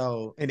 The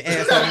asshole. And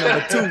asshole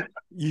number two.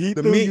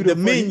 The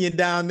minion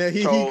down there,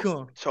 he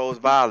come. Chose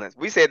violence.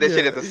 We said that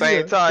shit at the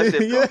same time.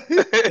 Shit,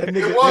 That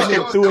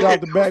nigga threw it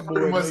off the backboard.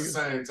 Pretty much Nigga. the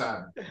same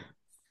time.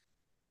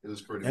 It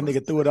was pretty. That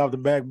nigga threw it off the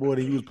backboard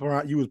and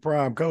you was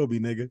prime Kobe,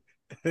 nigga.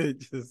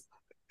 Just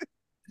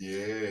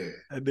yeah.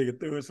 That nigga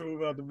threw it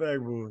smooth off the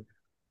backboard.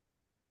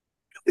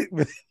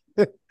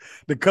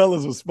 The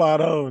colors were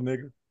spot on,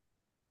 nigga.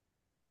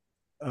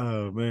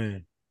 Oh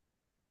man.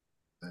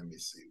 Let me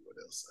see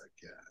what else I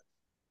got.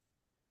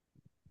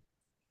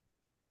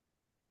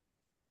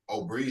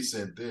 Oh, Bree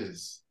sent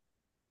this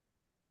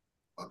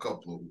a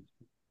couple of,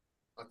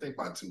 I think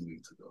about 2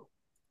 weeks ago.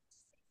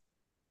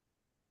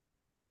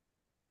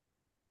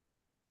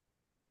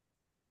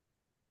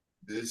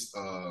 This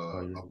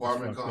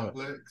apartment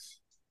complex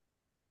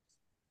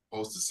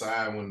supposed to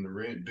sign when the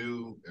rent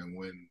due, and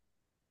when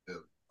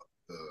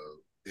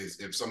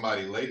if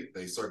somebody late,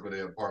 they circle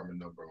their apartment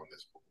number on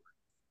this board.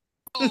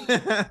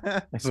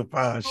 That's a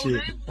fine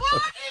shit.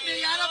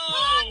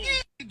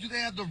 Do they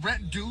have the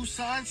rent due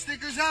sign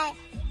stickers out?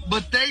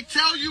 But they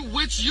tell you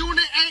which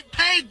unit ain't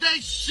paid they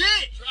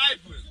shit.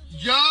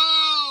 Yo.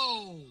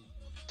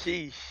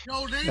 Jeez.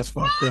 Yo, That's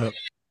fucked up.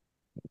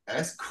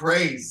 That's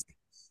crazy.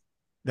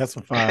 That's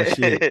some fine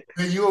shit.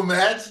 Can you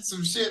imagine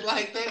some shit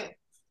like that?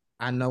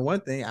 I know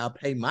one thing. I'll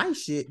pay my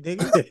shit,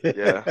 nigga.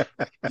 Yeah.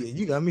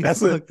 You got me That's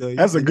fucked up.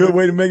 That's a good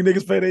way to make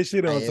niggas pay their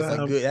shit on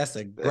time. That's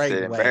a great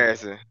way.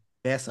 Embarrassing.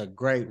 That's a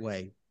great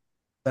way.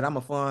 But I'm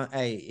a fun.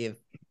 Hey, if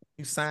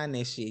you sign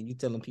that shit, you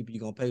telling people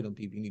you're gonna pay them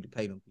people, you need to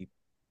pay them people.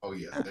 Oh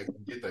yeah, they can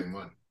get their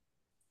money.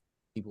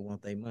 People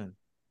want their money.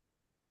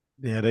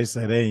 Yeah, they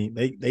say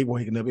they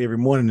waking up every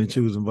morning and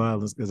choosing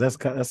violence because that's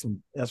fine,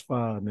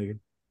 nigga.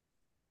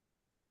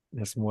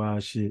 That's some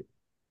wild shit.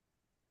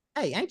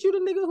 Hey, ain't you the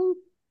nigga who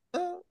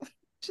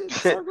shit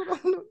circled on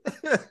them?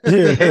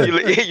 Yeah,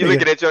 you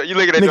looking at your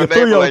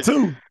neighbor like,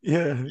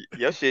 yeah,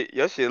 your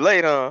shit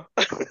late, huh?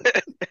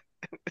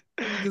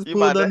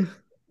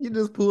 You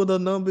just pulled her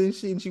number and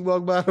shit, and she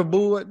walked by the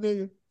board,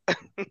 nigga.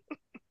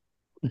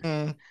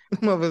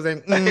 Motherfucker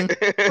saying,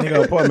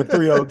 nigga, apartment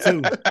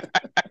 302.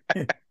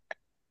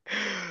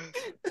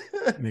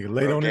 Nigga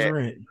late on his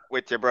rent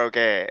with your broke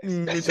ass.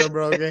 With your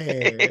broke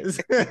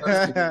ass.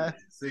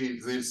 see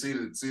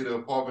the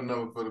apartment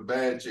number for the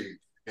bad chick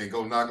and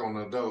go knock on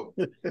the door.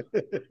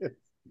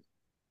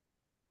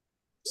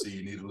 See,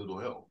 you need a little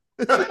help.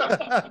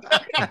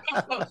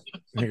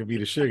 Nigga be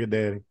the sugar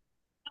daddy.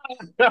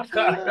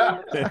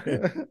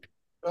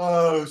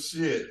 Oh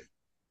shit!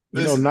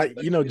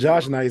 You know,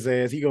 Josh nice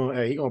ass. He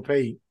gonna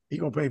pay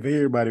for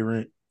everybody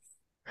rent.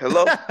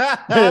 Hello.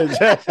 Nigga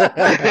said,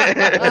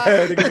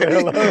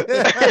 hello.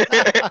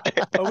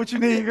 Oh, what you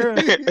need, girl?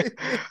 Ain't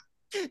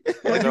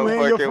no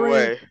fucking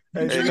way.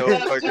 Ain't no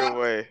fucking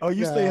way. Oh,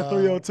 you stay in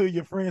 302.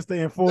 Your friends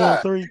stay in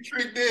 403. You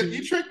trick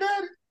daddy.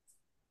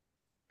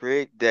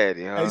 Trick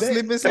daddy, huh? Hey,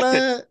 slip and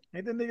slide.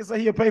 Ain't that nigga say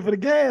he'll pay for the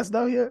gas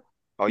though? Yeah.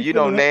 Oh, you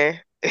know Nan?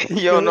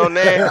 You don't know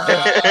Nan?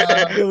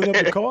 Filling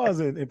up the cars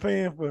and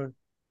paying for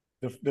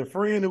the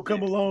friend who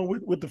come along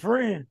with the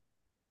friend.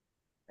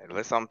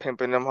 Unless I'm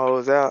pimping them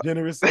hoes out.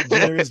 Generous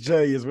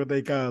J is what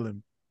they call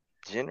him.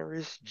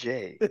 Generous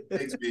J.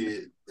 Next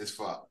bid is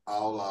for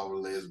all our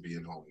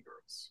lesbian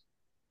homegirls.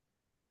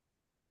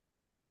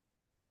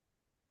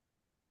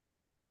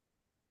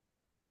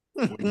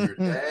 When your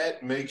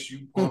dad makes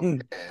you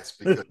pump gas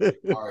because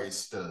you are a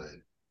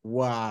stud.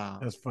 Wow.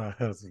 That's fine.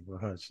 That's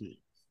fine shit.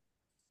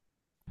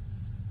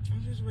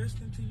 I'm just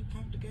resting until you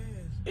pump the gas.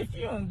 If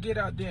you don't get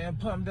out there and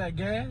pump that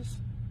gas,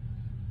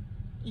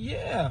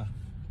 yeah.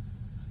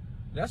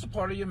 That's a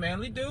part of your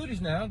manly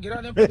duties now. Get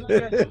out there and pump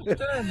gas. You a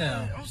stud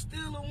now. I'm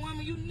still a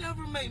woman. You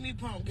never make me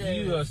pump gas.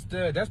 You a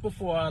stud. That's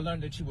before I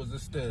learned that you was a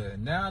stud.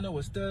 Now I know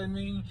what stud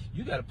means.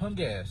 You got to pump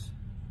gas.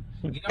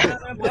 Get out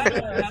there and pump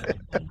gas.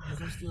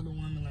 I'm still a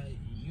woman. Like,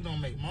 you don't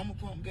make mama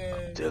pump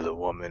gas. Still a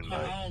woman,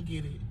 man. I don't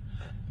get it.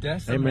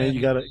 That's hey man,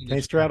 you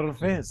can't straddle the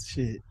fence.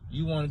 Shit.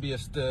 You want to be a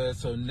stud,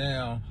 so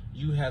now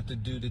you have to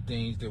do the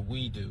things that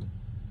we do.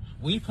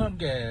 We pump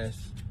gas,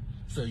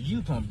 so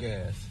you pump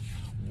gas.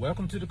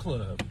 Welcome to the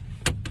club.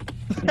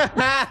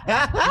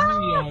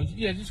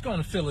 Yeah, just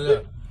gonna fill it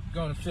up.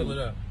 Gonna fill it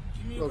up.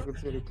 Welcome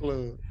to the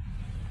club.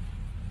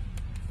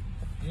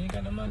 You ain't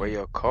got no money. Where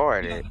your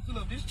card at? Fill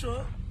up this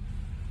truck.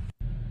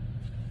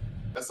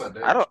 That's not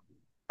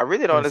I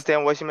really don't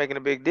understand why she making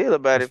a big deal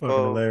about That's it. fucking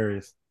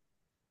hilarious.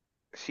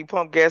 She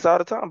pump gas all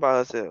the time by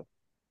herself.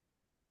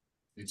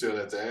 You tell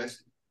that to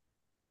Ashley?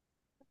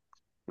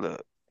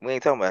 Look, we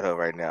ain't talking about her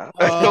right now.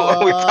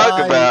 What we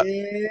talking about?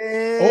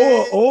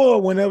 Yeah.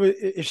 Or whenever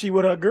if she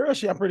with her girl,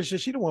 I'm pretty sure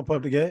she the one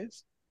pump the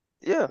gas.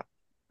 Yeah,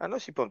 I know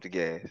she pumped the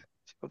gas.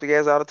 She pumped the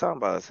gas all the time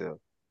by herself.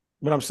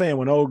 But I'm saying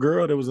when the old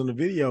girl that was in the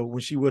video,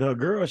 when she with her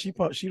girl, she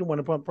the one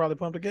that probably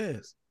pumped the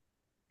gas.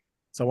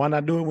 So why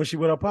not do it when she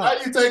with her pop?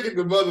 How you taking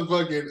the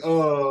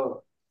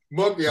motherfucking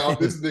monkey off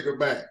this nigga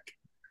back?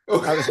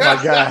 That's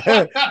my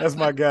guy. That's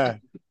my guy.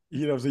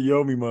 You know what I'm saying? You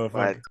owe me,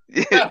 motherfucker.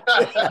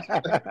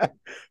 It's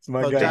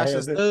my guy. Josh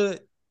a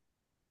stud.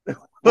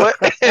 What?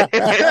 Hey,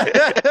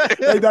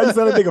 now you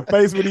saw that nigga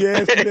face when he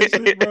asked me that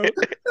shit, bro.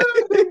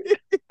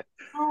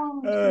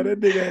 That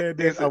nigga had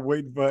that. I'm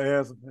waiting for an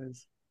answer,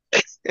 face.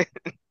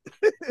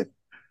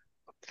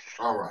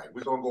 All right,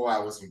 we're gonna go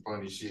out with some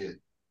funny shit.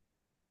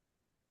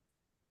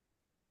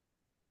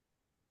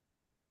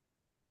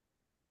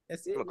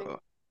 That's it.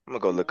 I'm gonna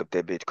go look up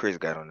that bitch Chris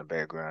got on the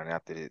background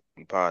after this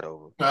pod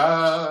over.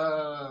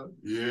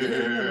 Yeah.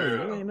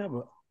 You ain't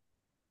never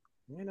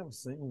seen. You ain't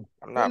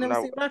never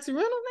seen Roxy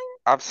Reynolds, nigga?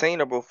 I've seen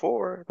her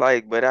before,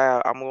 like, but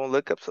I'm gonna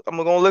look up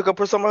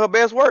for some of her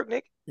best work,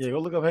 nigga. Yeah, go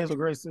look up Hazel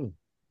Grace too.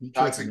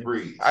 Toxic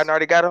Breeze. I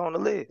already got her on the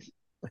list.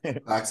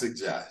 Toxic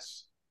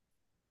Josh.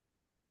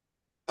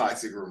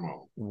 Toxic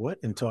Ramon. What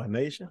in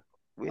tarnation?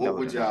 What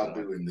would y'all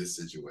do in this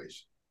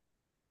situation?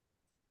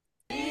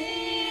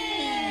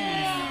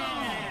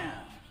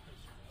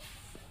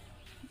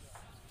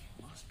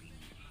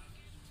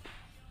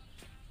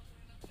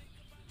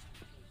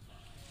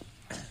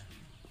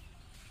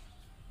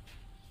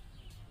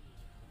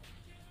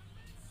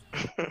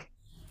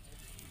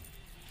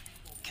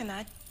 Can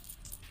I?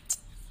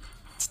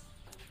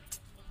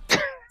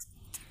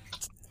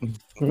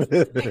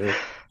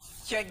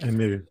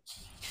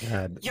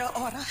 Your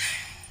order.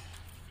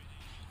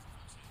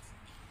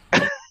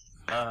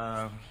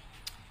 I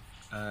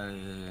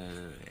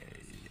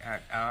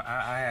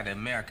had an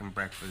American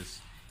breakfast,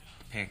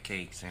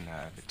 pancakes, and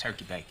the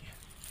turkey bacon.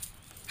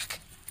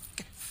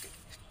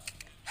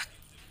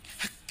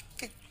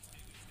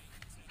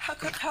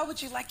 How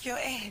would you like your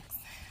eggs?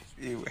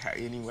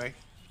 Anyway,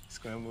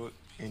 scrambled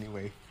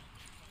anyway.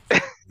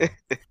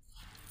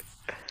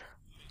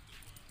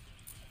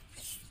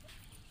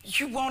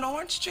 You want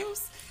orange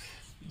juice?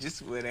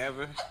 Just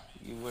whatever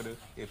you wanna,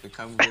 if it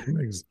comes with it.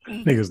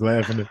 Niggas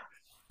laughing.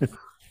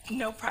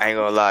 No problem. I ain't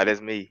gonna lie, that's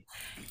me.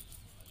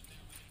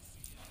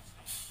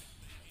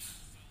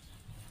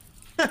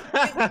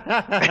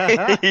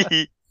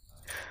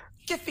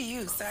 Good for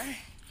you, sir.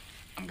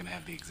 I'm gonna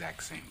have the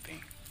exact same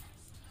thing.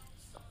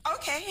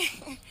 Okay.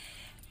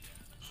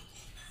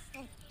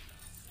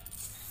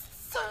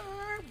 Sir,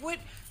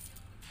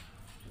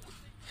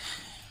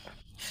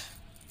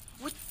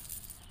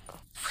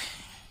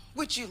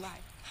 would you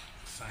like?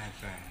 Same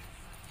thing.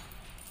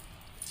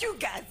 You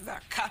guys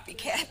are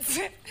copycats.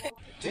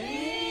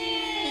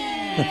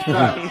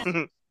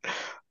 Damn.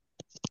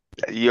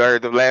 You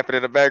heard them laughing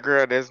in the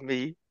background? That's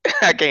me.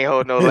 I can't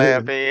hold no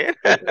laugh in.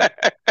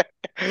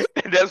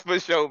 That's for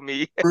sure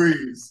me.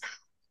 Freeze.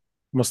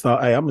 I'm gonna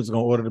start. Hey, I'm just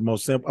gonna order the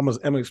most simple. I'm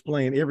gonna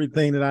explain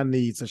everything that I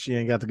need so she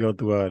ain't got to go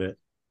through all that.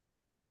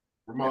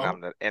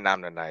 And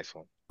I'm the nice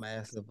one. I'm gonna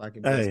ask if I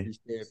can be a speech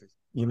therapist.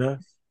 You know?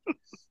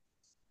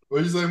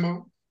 What'd you say,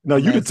 Mom? No,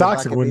 you the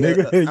toxic one,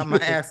 nigga. I'm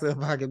gonna ask her if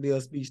I can be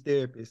a speech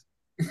therapist.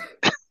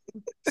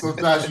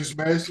 Sometimes you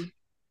smash it.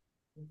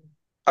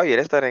 Oh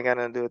yeah, that ain't got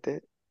nothing to do with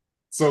that.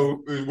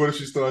 So what if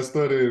she starts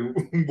studying?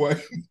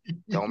 What?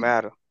 Don't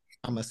matter.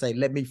 I'm gonna say,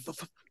 let me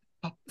fuck.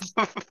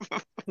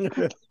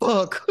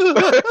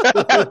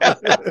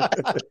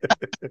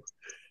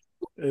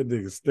 That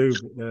nigga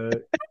stupid, man.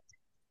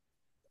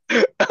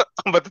 I'm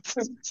about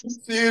to see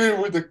it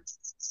with the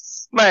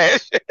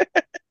smash.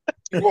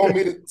 You want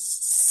me to?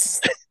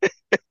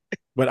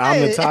 But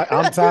I'm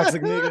I'm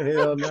toxic, nigga.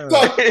 Hell no.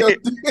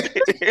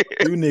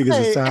 You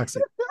niggas is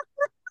toxic.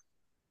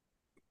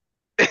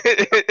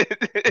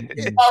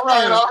 All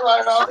right.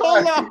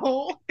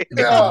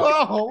 Hold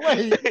on.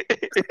 Wait.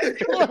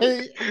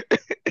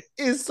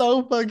 It's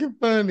so fucking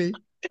funny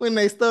when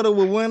they stutter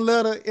with one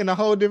letter and a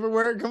whole different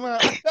word come out.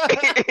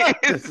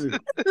 This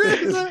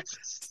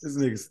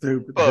nigga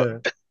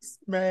stupid.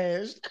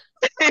 Smashed.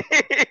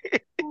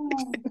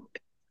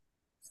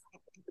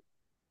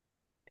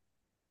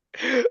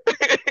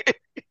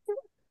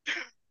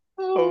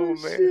 Oh man,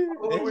 shit.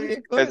 That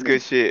shit funny. that's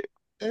good shit.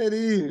 That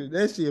is.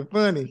 That shit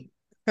funny.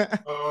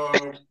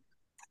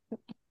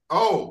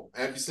 Oh,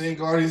 have you seen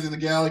Guardians of the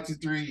Galaxy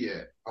 3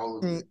 yet? All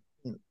of it.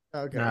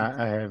 Okay. Nah,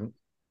 I haven't.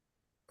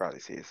 Probably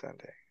see it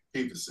Sunday.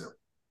 Keep it simple.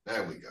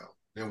 There we go.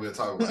 Then we'll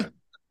talk about it.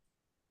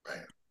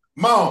 Bam.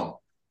 Mom.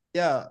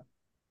 Yeah.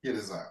 Get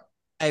us out.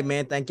 Hey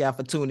man, thank y'all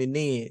for tuning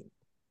in.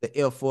 The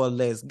L4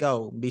 Let's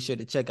Go. Be sure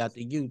to check out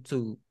the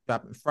YouTube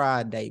dropping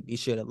Friday. Be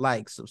sure to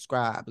like,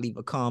 subscribe, leave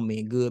a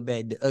comment. Good,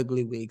 bad, the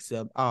ugly, we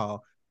accept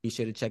all. Be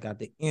sure to check out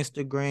the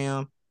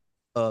Instagram.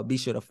 Be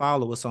sure to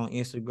follow us on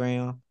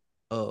Instagram.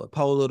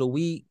 Poll of the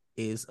week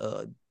is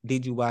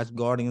did you watch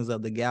Guardians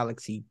of the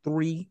Galaxy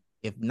 3?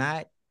 If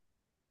not,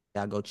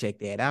 y'all go check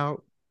that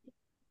out.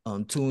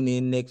 Tune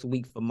in next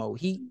week for more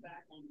heat.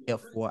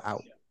 F4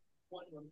 out.